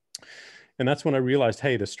 And that's when I realized,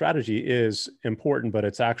 hey, the strategy is important, but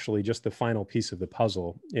it's actually just the final piece of the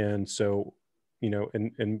puzzle. And so,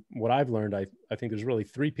 and what I've learned, I think there's really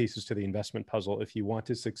three pieces to the investment puzzle if you want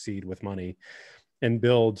to succeed with money and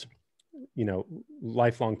build,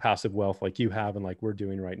 lifelong passive wealth like you have and like we're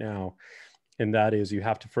doing right now. And that is, you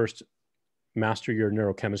have to first master your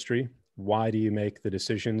neurochemistry. Why do you make the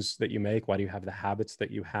decisions that you make? Why do you have the habits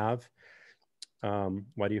that you have?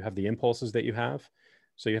 Why do you have the impulses that you have?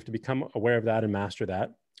 So you have to become aware of that and master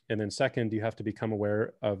that. And then second, you have to become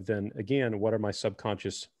aware of then again, what are my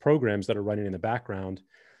subconscious programs that are running in the background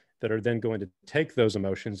that are then going to take those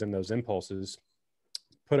emotions and those impulses,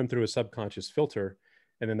 put them through a subconscious filter,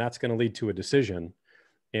 and then that's going to lead to a decision.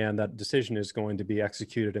 And that decision is going to be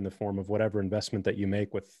executed in the form of whatever investment that you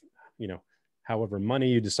make with, however money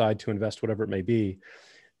you decide to invest, whatever it may be.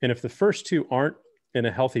 And if the first two aren't in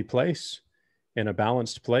a healthy place, in a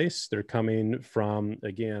balanced place, they're coming from,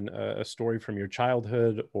 again, a story from your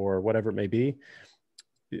childhood or whatever it may be,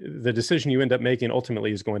 the decision you end up making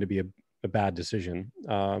ultimately is going to be a bad decision.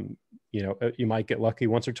 You might get lucky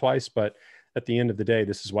once or twice, but at the end of the day,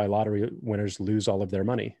 this is why lottery winners lose all of their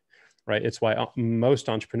money, right? It's why most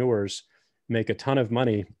entrepreneurs make a ton of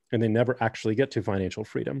money and they never actually get to financial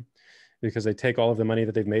freedom, because they take all of the money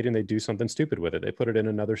that they've made and they do something stupid with it. They put it in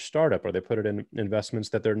another startup, or they put it in investments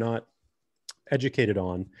that they're not educated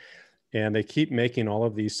on. And they keep making all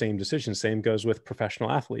of these same decisions. Same goes with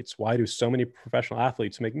professional athletes. Why do so many professional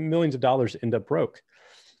athletes who make millions of dollars end up broke?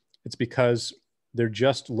 It's because they're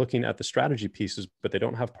just looking at the strategy pieces, but they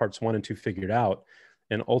don't have parts 1 and 2 figured out.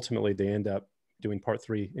 And ultimately they end up doing part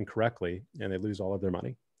 3 incorrectly and they lose all of their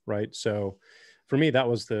money, right? So for me, that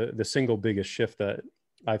was the single biggest shift that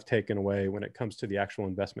I've taken away when it comes to the actual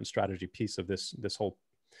investment strategy piece of this whole,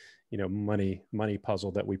 money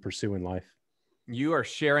puzzle that we pursue in life. You are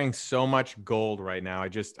sharing so much gold right now.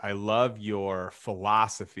 I love your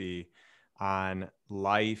philosophy on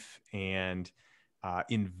life and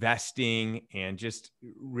investing, and just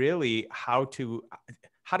really how to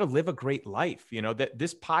live a great life. That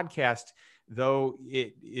this podcast, though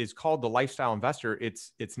it is called The Lifestyle Investor,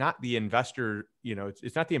 it's not the investor,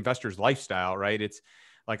 it's not the investor's lifestyle, right? It's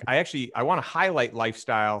like, I want to highlight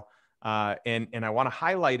lifestyle and I want to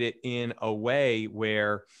highlight it in a way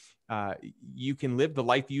where you can live the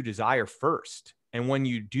life you desire first. And when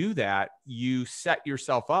you do that, you set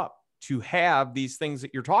yourself up to have these things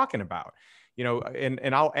that you're talking about,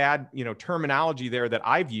 and I'll add, terminology there that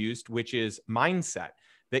I've used, which is mindset,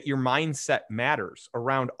 that your mindset matters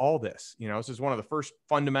around all this. This is one of the first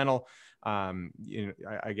fundamental,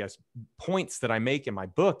 I guess, points that I make in my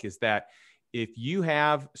book, is that if you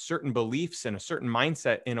have certain beliefs and a certain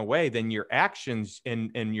mindset in a way, then your actions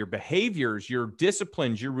and your behaviors, your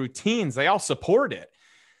disciplines, your routines, they all support it.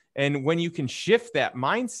 And when you can shift that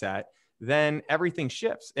mindset, then everything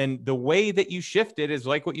shifts. And the way that you shift it is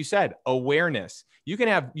like what you said, awareness. You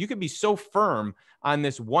can be so firm on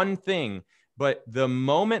this one thing, but the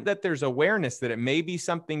moment that there's awareness that it may be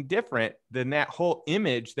something different, then that whole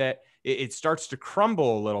image, that it starts to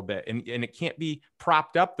crumble a little bit, and it can't be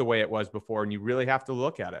propped up the way it was before. And you really have to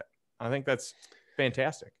look at it. I think that's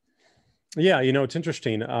fantastic. Yeah. It's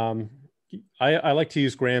interesting. I like to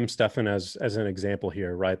use Graham Stephan as an example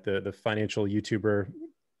here, right? The financial YouTuber,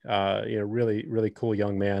 really, really cool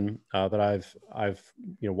young man that I've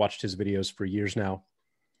watched his videos for years now.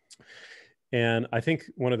 And I think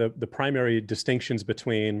one of the primary distinctions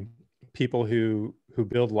between people who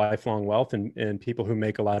build lifelong wealth and people who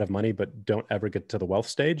make a lot of money but don't ever get to the wealth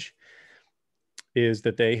stage is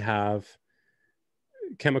that they have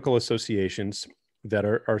chemical associations that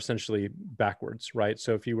are essentially backwards, right?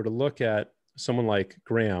 So if you were to look at someone like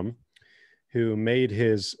Graham, who made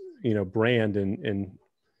his brand and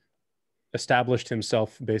established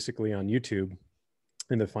himself basically on YouTube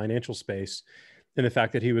in the financial space, and the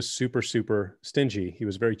fact that he was super, super stingy. He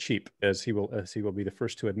was very cheap, as he will be the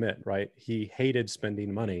first to admit, right? He hated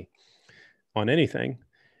spending money on anything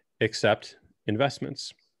except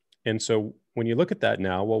investments. And so when you look at that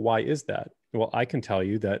now, well, why is that? Well, I can tell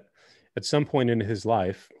you that at some point in his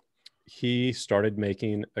life, he started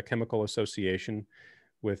making a chemical association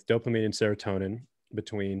with dopamine and serotonin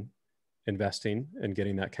between investing and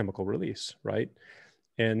getting that chemical release, right?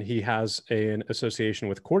 And he has an association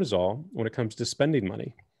with cortisol when it comes to spending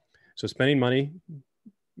money. So spending money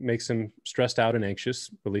makes him stressed out and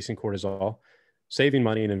anxious, releasing cortisol. Saving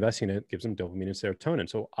money and investing it gives him dopamine and serotonin.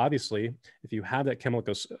 So obviously, if you have that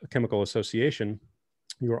chemical association,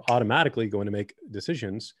 you are automatically going to make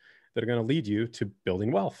decisions that are going to lead you to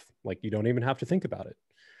building wealth. Like, you don't even have to think about it,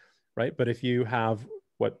 right? But if you have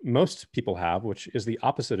what most people have, which is the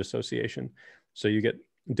opposite association, so you get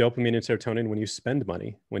dopamine and serotonin when you spend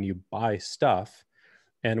money, when you buy stuff,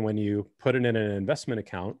 and when you put it in an investment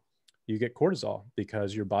account, you get cortisol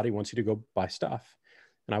because your body wants you to go buy stuff.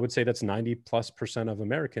 And I would say that's 90+% of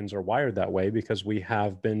Americans are wired that way because we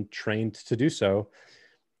have been trained to do so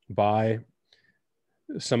by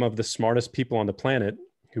some of the smartest people on the planet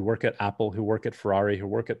who work at Apple, who work at Ferrari, who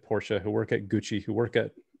work at Porsche, who work at Gucci, who work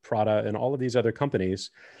at Prada, and all of these other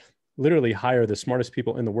companies literally hire the smartest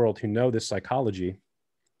people in the world who know this psychology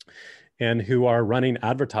and who are running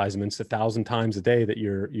advertisements 1,000 times a day that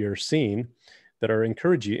you're seeing that are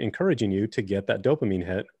encouraging you to get that dopamine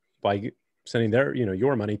hit by sending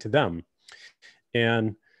your money to them.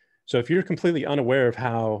 And so if you're completely unaware of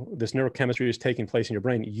how this neurochemistry is taking place in your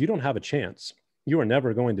brain, you don't have a chance. You are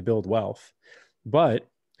never going to build wealth. But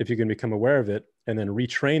if you can become aware of it and then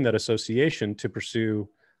retrain that association to pursue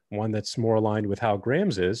one that's more aligned with how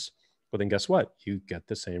Graham's is, well, then guess what? You get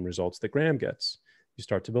the same results that Graham gets. You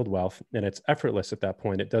start to build wealth, and it's effortless at that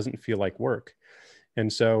point. It doesn't feel like work.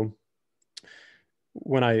 And so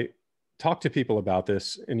when I talk to people about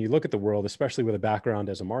this, and you look at the world, especially with a background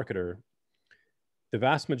as a marketer, the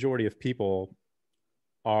vast majority of people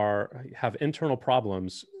have internal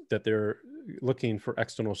problems that they're looking for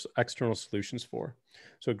external solutions for.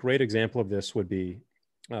 So a great example of this would be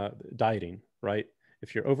dieting, right?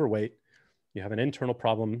 If you're overweight, you have an internal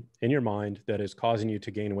problem in your mind that is causing you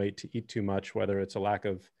to gain weight, to eat too much, whether it's a lack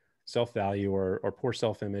of self-value or poor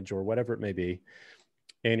self-image or whatever it may be.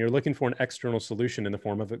 And you're looking for an external solution in the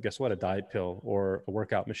form of, guess what, a diet pill or a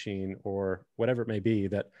workout machine or whatever it may be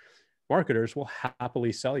that marketers will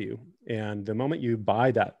happily sell you. And the moment you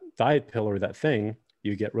buy that diet pill or that thing,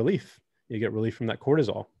 you get relief. You get relief from that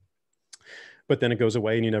cortisol. But then it goes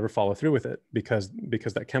away and you never follow through with it because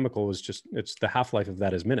that chemical is it's the half-life of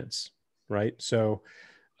that is minutes, right? So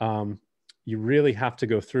you really have to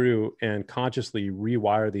go through and consciously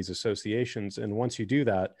rewire these associations. And once you do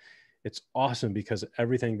that, it's awesome because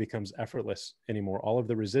everything becomes effortless anymore. All of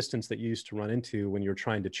the resistance that you used to run into when you're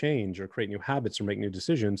trying to change or create new habits or make new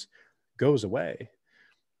decisions goes away.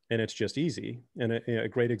 And it's just easy. And a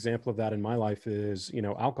great example of that in my life is,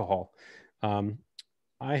 alcohol.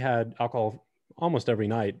 I had alcohol almost every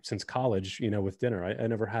night since college, with dinner. I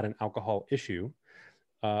never had an alcohol issue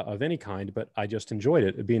of any kind, but I just enjoyed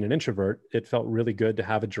it. Being an introvert, it felt really good to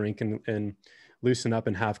have a drink and loosen up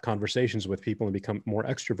and have conversations with people and become more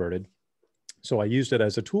extroverted. So I used it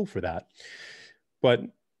as a tool for that. But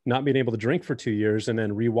not being able to drink for 2 years and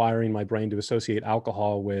then rewiring my brain to associate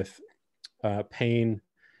alcohol with pain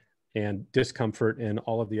and discomfort and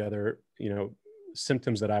all of the other,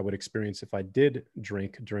 symptoms that I would experience if I did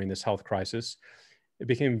drink during this health crisis, it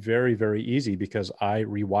became very, very easy because I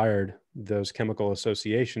rewired those chemical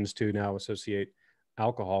associations to now associate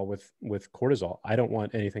alcohol with cortisol. I don't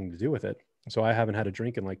want anything to do with it. So I haven't had a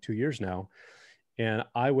drink in like 2 years now. And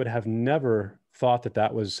I would have never thought that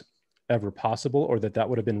that was ever possible, or that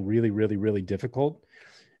would have been really, really, really difficult.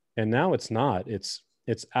 And now it's not. It's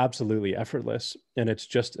absolutely effortless. And it's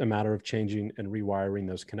just a matter of changing and rewiring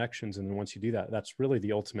those connections. And then once you do that, that's really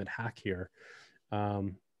the ultimate hack here,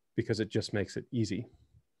 because it just makes it easy.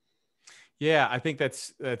 Yeah, I think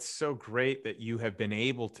that's so great that you have been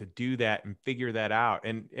able to do that and figure that out.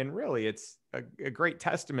 And really, it's a great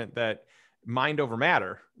testament that mind over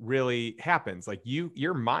matter really happens. Like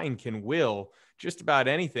your mind can will just about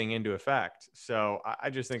anything into effect. So I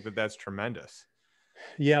just think that that's tremendous.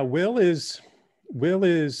 Yeah, will is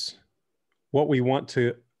what we want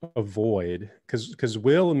to avoid, because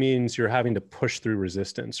will means you're having to push through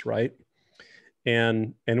resistance, right?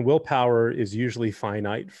 And willpower is usually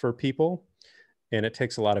finite for people, and it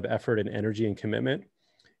takes a lot of effort and energy and commitment.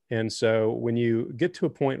 And so when you get to a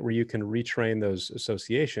point where you can retrain those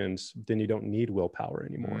associations, then you don't need willpower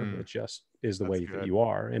anymore. It just is the way that you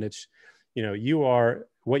are. And it's, you are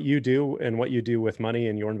what you do, and what you do with money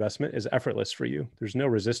and your investment is effortless for you. There's no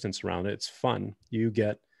resistance around it. It's fun. You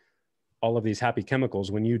get all of these happy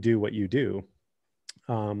chemicals when you do what you do.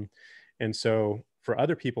 And so for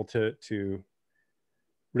other people to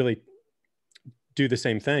really do the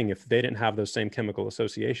same thing, if they didn't have those same chemical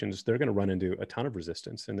associations, they're going to run into a ton of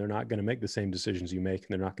resistance, and they're not going to make the same decisions you make, and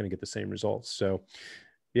they're not going to get the same results. So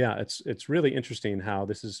yeah, it's really interesting how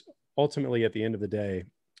this is ultimately, at the end of the day,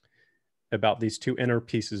 about these two inner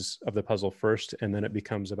pieces of the puzzle first, and then it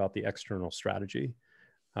becomes about the external strategy.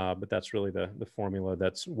 But that's really the formula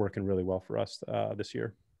that's working really well for us this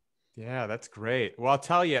year. Yeah, that's great. Well, I'll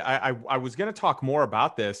tell you, I was going to talk more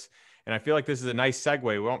about this, and I feel like this is a nice segue.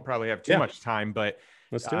 We won't probably have too much time, but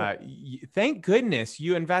let's do it. Thank goodness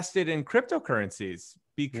you invested in cryptocurrencies,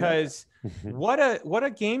 because what a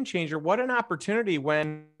game changer, what an opportunity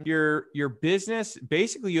when your business,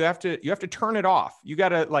 basically you have to turn it off. You got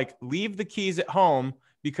to like leave the keys at home,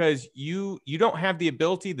 because you don't have the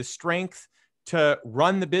ability, the strength to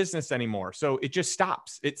run the business anymore. So it just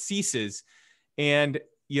stops, it ceases. And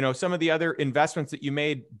some of the other investments that you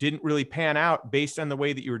made didn't really pan out based on the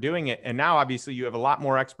way that you were doing it. And now obviously you have a lot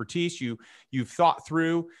more expertise. You've thought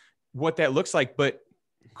through what that looks like, but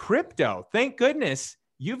crypto, thank goodness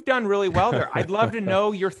you've done really well there. I'd love to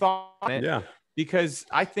know your thoughts on it, because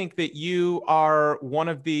I think that you are one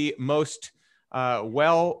of the most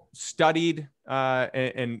well-studied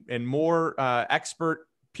and more expert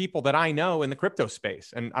people that I know in the crypto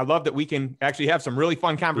space. And I love that we can actually have some really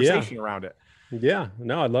fun conversation around it. Yeah,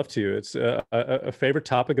 no, I'd love to. It's a favorite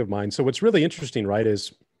topic of mine. So what's really interesting, right,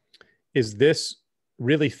 is this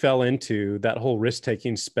really fell into that whole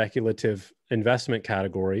risk-taking speculative investment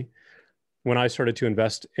category when I started to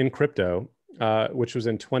invest in crypto, which was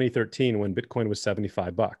in 2013 when Bitcoin was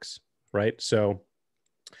 $75, right? So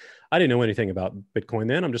I didn't know anything about Bitcoin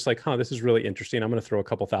then. I'm just like, this is really interesting. I'm going to throw a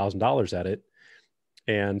couple $1,000s at it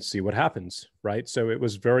and see what happens, right? So it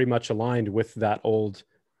was very much aligned with that old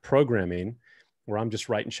programming, where I'm just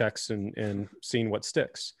writing checks and seeing what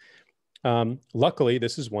sticks. Luckily,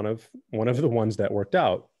 this is one of the ones that worked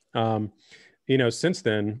out. Since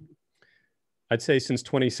then, I'd say since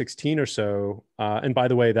 2016 or so. And by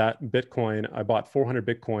the way, that Bitcoin, I bought 400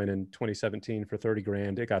 Bitcoin in 2017 for 30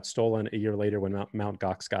 grand. It got stolen a year later when Mt.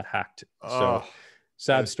 Gox got hacked. So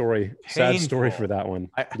sad story for that one.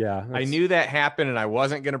 I knew that happened, and I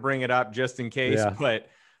wasn't going to bring it up just in case, but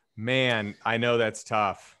man, I know that's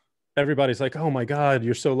tough. Everybody's like, oh my God,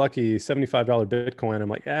 you're so lucky, $75 Bitcoin. I'm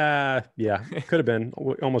like, could have been,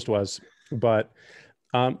 almost was. But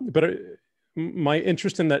my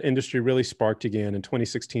interest in that industry really sparked again in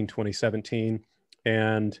 2016, 2017.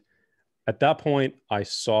 And at that point, I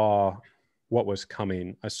saw what was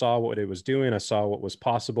coming. I saw what it was doing. I saw what was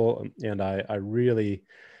possible. And I really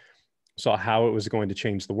saw how it was going to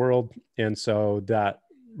change the world. And so that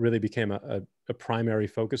really became a primary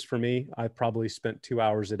focus for me. I probably spent 2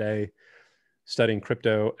 hours a day studying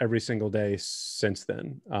crypto every single day since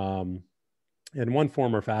then. In one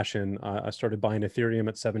form or fashion, I started buying Ethereum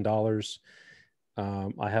at $7.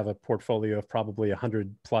 I have a portfolio of probably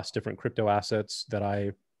 100 plus different crypto assets that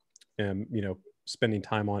I am, spending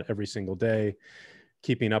time on every single day,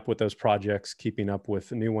 keeping up with those projects, keeping up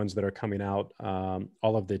with new ones that are coming out,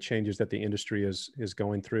 all of the changes that the industry is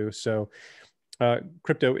going through. So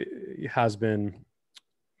crypto has been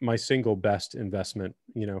my single best investment,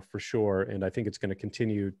 for sure. And I think it's going to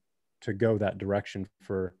continue to go that direction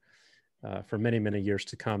for many, many years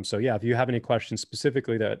to come. So yeah, if you have any questions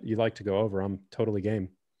specifically that you'd like to go over, I'm totally game.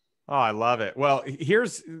 Oh, I love it. Well,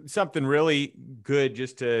 here's something really good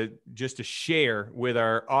just to share with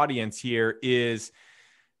our audience here is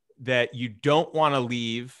that you don't want to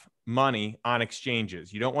leave money on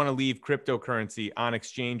exchanges. You don't want to leave cryptocurrency on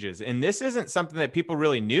exchanges. And this isn't something that people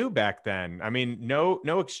really knew back then. I mean,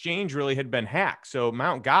 no exchange really had been hacked. So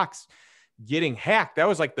Mt. Gox getting hacked, that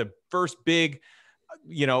was like the first big,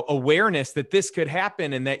 awareness that this could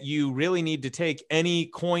happen and that you really need to take any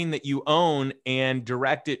coin that you own and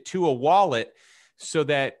direct it to a wallet so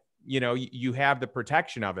that you have the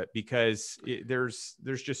protection of it, because there's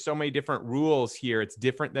just so many different rules here. It's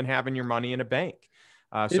different than having your money in a bank.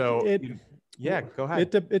 Yeah, go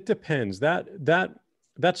ahead. It depends.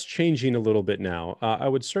 That's changing a little bit now. I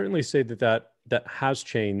would certainly say that has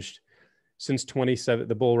changed since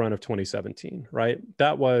the bull run of 2017, right?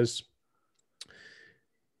 That was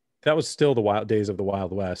still the wild days of the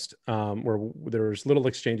Wild West, where there's little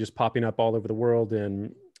exchanges popping up all over the world,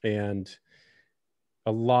 and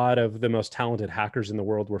a lot of the most talented hackers in the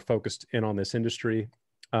world were focused in on this industry.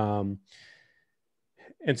 And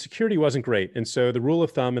security wasn't great. And so the rule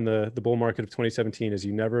of thumb in the bull market of 2017 is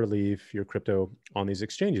you never leave your crypto on these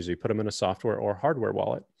exchanges. You put them in a software or hardware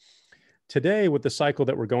wallet. Today, with the cycle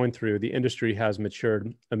that we're going through, the industry has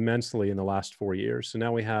matured immensely in the last 4 years. So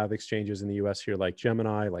now we have exchanges in the US here like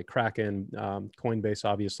Gemini, like Kraken, Coinbase,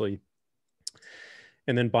 obviously,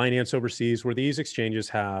 and then Binance overseas, where these exchanges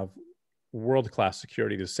have world-class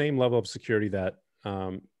security, the same level of security that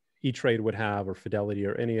E-Trade would have, or Fidelity,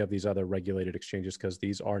 or any of these other regulated exchanges, because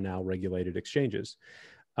these are now regulated exchanges.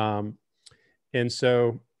 And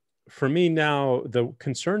so for me now, the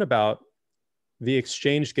concern about the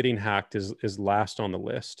exchange getting hacked is last on the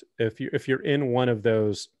list. If you're in one of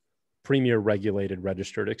those premier regulated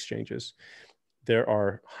registered exchanges, there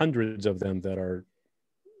are hundreds of them that are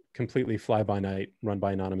completely fly by night, run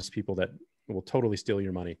by anonymous people that will totally steal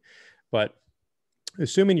your money. But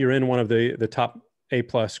assuming you're in one of the top A+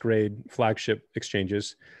 grade flagship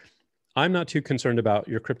exchanges, I'm not too concerned about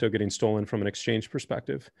your crypto getting stolen from an exchange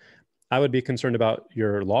perspective. I would be concerned about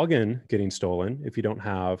your login getting stolen if you don't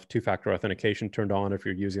have two-factor authentication turned on, if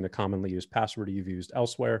you're using a commonly used password you've used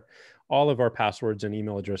elsewhere. All of our passwords and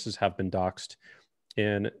email addresses have been doxed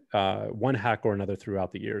in one hack or another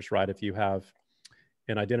throughout the years, right? If you have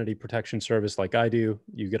an identity protection service like I do,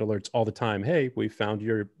 you get alerts all the time. Hey, we found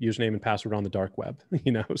your username and password on the dark web,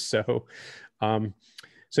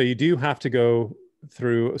 So you do have to go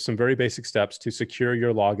through some very basic steps to secure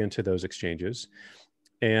your login to those exchanges.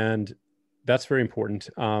 And that's very important.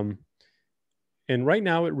 And right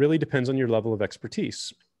now, it really depends on your level of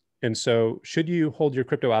expertise. And so should you hold your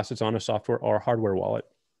crypto assets on a software or hardware wallet?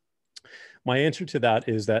 My answer to that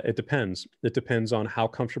is that it depends. It depends on how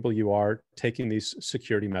comfortable you are taking these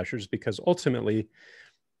security measures, because ultimately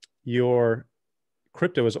your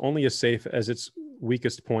crypto is only as safe as its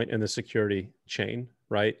weakest point in the security chain,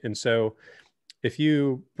 right? And so if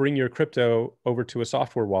you bring your crypto over to a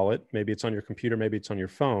software wallet, maybe it's on your computer, maybe it's on your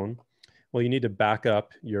phone, well, you need to back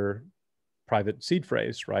up your private seed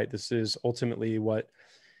phrase, right? This is ultimately what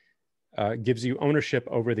gives you ownership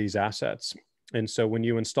over these assets. And so when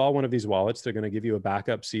you install one of these wallets, they're going to give you a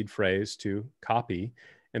backup seed phrase to copy.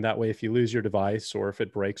 And that way, if you lose your device or if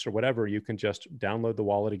it breaks or whatever, you can just download the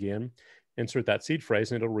wallet again, insert that seed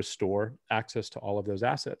phrase, and it'll restore access to all of those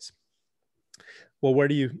assets. Well, where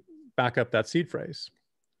do you back up that seed phrase?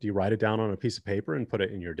 Do you write it down on a piece of paper and put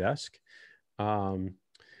it in your desk?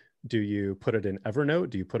 Do you put it in Evernote?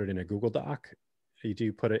 Do you put it in a Google Doc? Do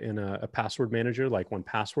you put it in a password manager like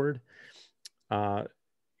 1Password?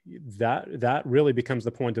 That really becomes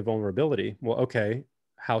the point of vulnerability. Well, okay,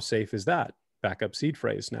 how safe is that backup seed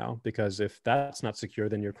phrase now? Because if that's not secure,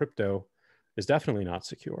 then your crypto is definitely not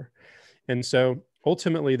secure. And so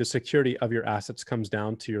ultimately, the security of your assets comes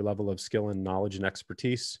down to your level of skill and knowledge and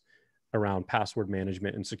expertise around password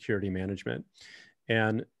management and security management.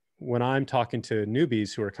 And when I'm talking to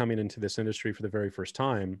newbies who are coming into this industry for the very first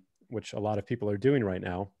time, which a lot of people are doing right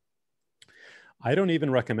now, I don't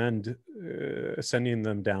even recommend sending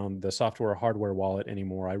them down the software or hardware wallet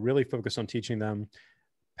anymore. I really focus on teaching them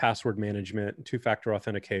password management, two-factor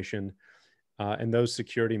authentication, and those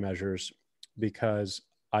security measures, because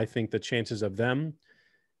I think the chances of them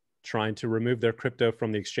trying to remove their crypto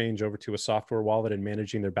from the exchange over to a software wallet and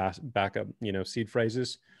managing their backup, seed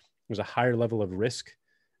phrases, there's a higher level of risk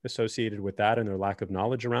associated with that and their lack of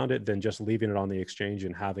knowledge around it than just leaving it on the exchange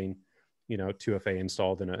and having, 2FA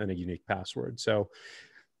installed in a unique password. So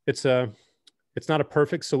it's not a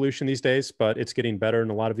perfect solution these days, but it's getting better.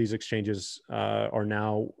 And a lot of these exchanges are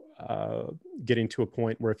now getting to a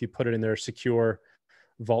point where if you put it in their secure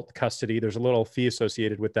vault custody, there's a little fee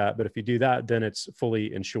associated with that. But if you do that, then it's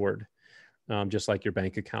fully insured, just like your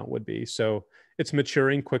bank account would be. So it's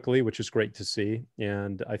maturing quickly, which is great to see.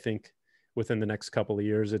 And I think within the next couple of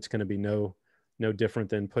years, it's going to be no different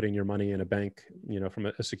than putting your money in a bank, from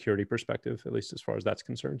a security perspective, at least as far as that's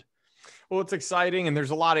concerned. Well, it's exciting, and there's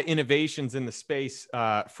a lot of innovations in the space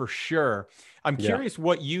for sure. I'm curious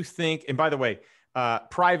what you think. And by the way,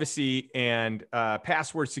 privacy and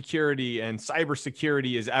password security and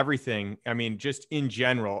cybersecurity is everything. I mean, just in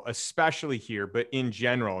general, especially here, but in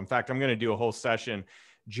general. In fact, I'm going to do a whole session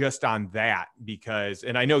just on that because,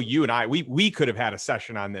 and I know you and I, we could have had a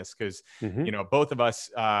session on this because, both of us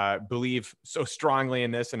believe so strongly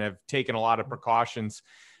in this and have taken a lot of precautions.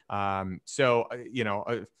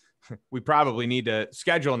 We probably need to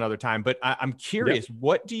schedule another time, but I'm curious,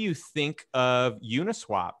 what do you think of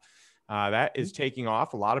Uniswap? That is taking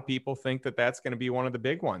off. A lot of people think that that's going to be one of the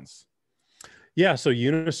big ones. Yeah. So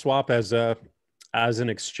Uniswap as an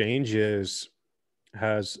exchange has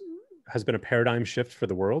been a paradigm shift for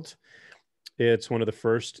the world. It's one of the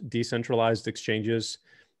first decentralized exchanges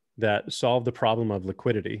that solved the problem of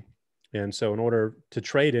liquidity. And so in order to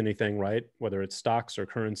trade anything, right, whether it's stocks or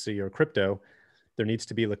currency or crypto, there needs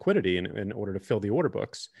to be liquidity in order to fill the order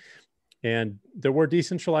books. And there were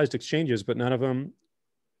decentralized exchanges, but none of them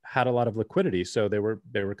had a lot of liquidity. So they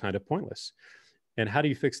were kind of pointless. And how do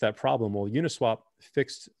you fix that problem? Well, Uniswap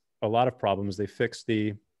fixed a lot of problems. They fixed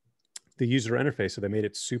the user interface. So they made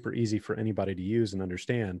it super easy for anybody to use and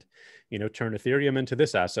understand, turn Ethereum into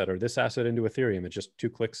this asset or this asset into Ethereum. It's just 2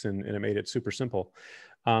 clicks and it made it super simple.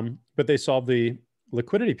 But they solved the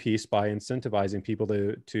liquidity piece by incentivizing people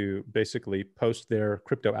to basically post their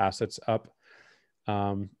crypto assets up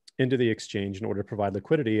into the exchange in order to provide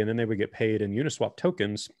liquidity. And then they would get paid in Uniswap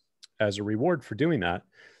tokens as a reward for doing that.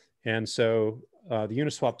 And so the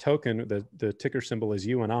Uniswap token, the ticker symbol is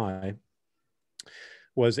UNI,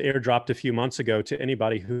 was airdropped a few months ago to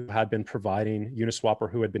anybody who had been providing Uniswap or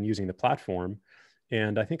who had been using the platform.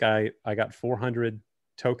 And I think I got 400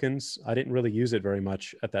 tokens. I didn't really use it very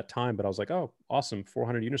much at that time, but I was like, oh, awesome.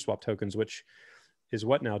 400 Uniswap tokens, which is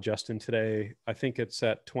what now, Justin, today? I think it's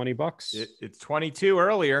at $20. It's 22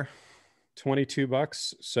 earlier.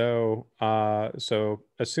 $22. So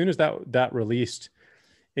as soon as that released,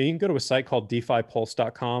 and you can go to a site called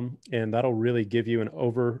DeFiPulse.com, and that'll really give you an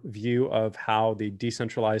overview of how the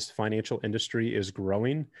decentralized financial industry is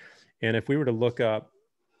growing. And if we were to look up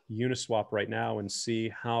Uniswap right now and see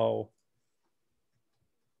how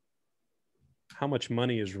much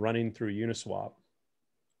money is running through Uniswap,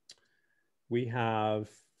 we have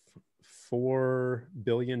 $4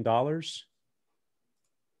 billion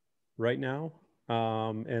right now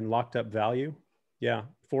in locked up value. Yeah,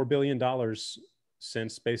 $4 billion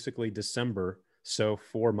since basically December. So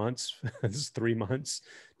 4 months, this is 3 months,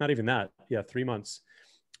 not even that. Yeah, 3 months.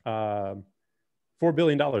 $4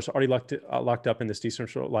 billion already locked up in this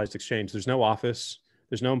decentralized exchange. There's no office,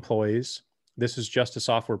 there's no employees. This is just a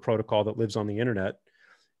software protocol that lives on the internet,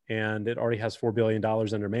 and it already has $4 billion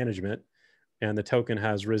under management. And the token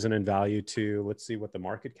has risen in value to, let's see what the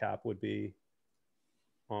market cap would be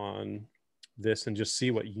on this and just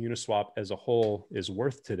see what Uniswap as a whole is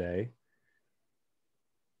worth today.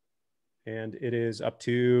 And it is up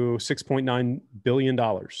to $6.9 billion.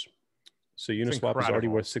 So Uniswap is already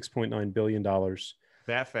worth $6.9 billion.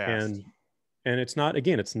 That fast. And it's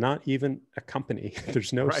not even a company.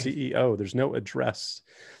 There's no CEO, there's no address.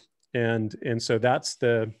 And so that's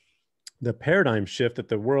the paradigm shift that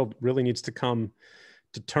the world really needs to come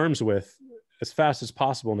to terms with as fast as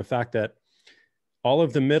possible. And the fact that all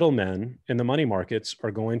of the middlemen in the money markets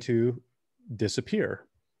are going to disappear.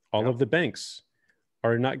 All of the banks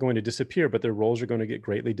are not going to disappear, but their roles are going to get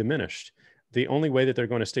greatly diminished. The only way that they're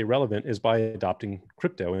going to stay relevant is by adopting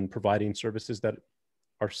crypto and providing services that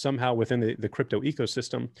are somehow within the crypto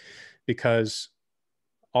ecosystem, because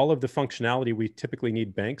all of the functionality we typically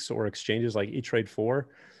need banks or exchanges like E-Trade for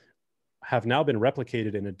have now been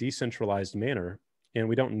replicated in a decentralized manner. And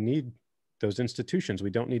we don't need those institutions. We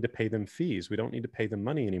don't need to pay them fees. We don't need to pay them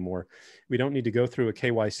money anymore. We don't need to go through a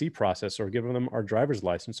KYC process or give them our driver's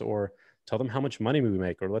license or tell them how much money we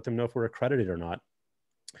make or let them know if we're accredited or not.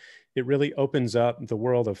 it really opens up the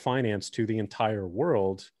world of finance to the entire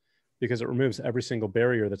world, because it removes every single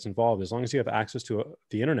barrier that's involved. As long as you have access to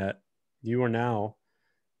the internet, you are now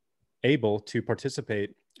able to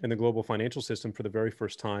participate in the global financial system for the very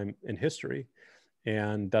first time in history.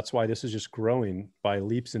 And that's why this is just growing by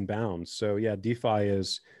leaps and bounds. So yeah, DeFi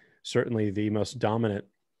is certainly the most dominant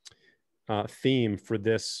theme for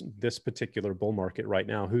this particular bull market right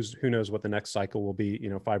now. Who knows what the next cycle will be,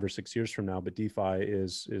 5 or 6 years from now, but DeFi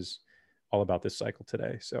is all about this cycle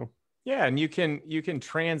today. So yeah, and you can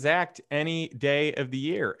transact any day of the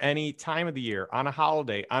year, any time of the year, on a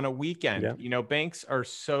holiday, on a weekend. Yeah. Banks are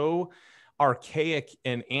so archaic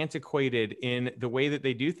and antiquated in the way that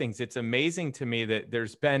they do things. It's amazing to me that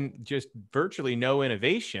there's been just virtually no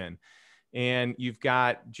innovation. And you've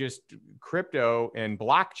got just crypto and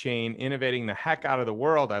blockchain innovating the heck out of the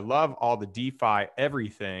world. I love all the DeFi,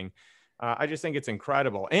 everything. I just think it's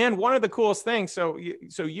incredible. And one of the coolest things, so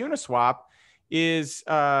Uniswap is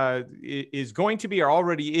going to be, or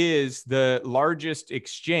already is, the largest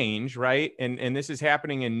exchange, right? And this is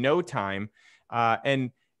happening in no time.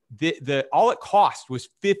 And the all it cost was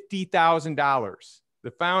 $50,000.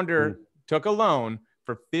 The founder took a loan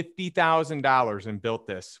for $50,000 and built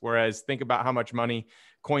this. Whereas think about how much money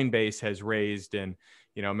Coinbase has raised, and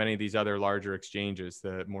many of these other larger exchanges,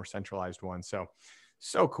 the more centralized ones.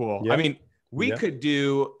 So cool. Yeah. I mean, we could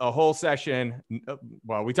do a whole session.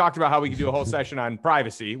 Well, we talked about how we could do a whole session on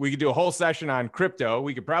privacy. We could do a whole session on crypto.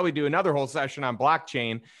 We could probably do another whole session on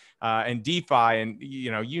blockchain and DeFi, and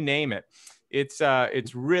you name it.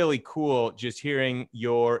 It's really cool just hearing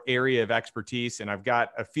your area of expertise, and I've got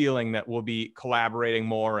a feeling that we'll be collaborating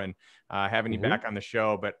more and having you back on the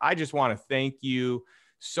show. But I just want to thank you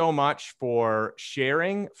so much for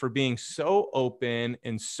sharing, for being so open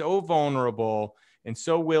and so vulnerable and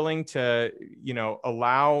so willing to,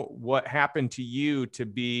 allow what happened to you to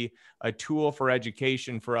be a tool for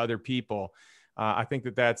education for other people. I think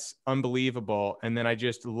that that's unbelievable. And then I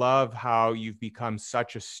just love how you've become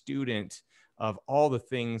such a student of all the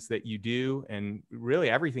things that you do and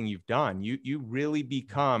really everything you've done. You really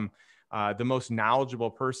become the most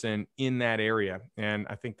knowledgeable person in that area. And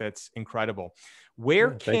I think that's incredible.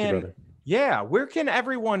 Thank you, brother. Yeah. Where can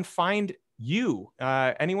everyone find you?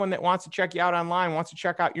 Anyone that wants to check you out online, wants to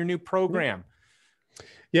check out your new program?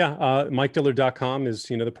 Yeah. MikeDillard.com is,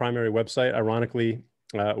 the primary website. Ironically,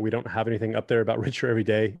 we don't have anything up there about Richer Every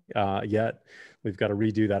Day yet. We've got to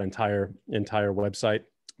redo that entire website.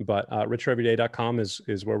 But richereveryday.com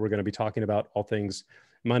is where we're going to be talking about all things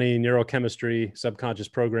money, neurochemistry, subconscious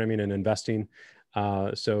programming, and investing.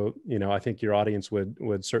 So, I think your audience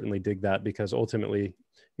would certainly dig that, because ultimately,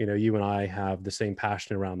 you and I have the same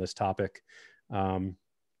passion around this topic. And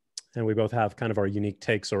we both have kind of our unique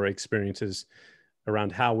takes or experiences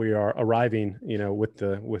around how we are arriving,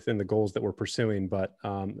 within the goals that we're pursuing. But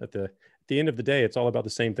at the end of the day, it's all about the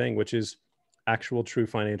same thing, which is actual true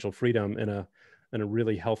financial freedom in a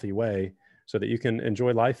really healthy way, so that you can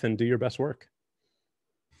enjoy life and do your best work.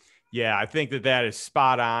 Yeah, I think that is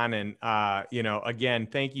spot on. And, again,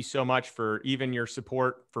 thank you so much for even your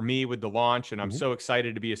support for me with the launch. And I'm so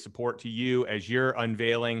excited to be a support to you as you're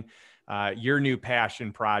unveiling your new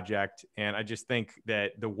passion project. And I just think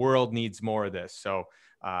that the world needs more of this. So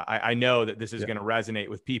I know that this is going to resonate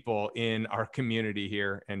with people in our community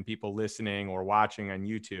here and people listening or watching on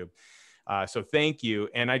YouTube. So thank you.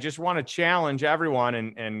 And I just want to challenge everyone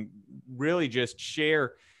and really just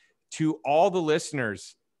share to all the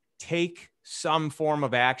listeners, take some form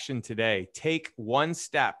of action today. Take one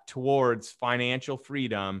step towards financial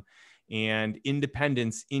freedom and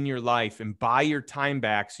independence in your life, and buy your time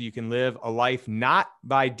back so you can live a life not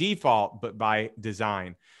by default, but by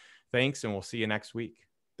design. Thanks, and we'll see you next week.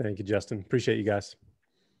 Thank you, Justin. Appreciate you guys.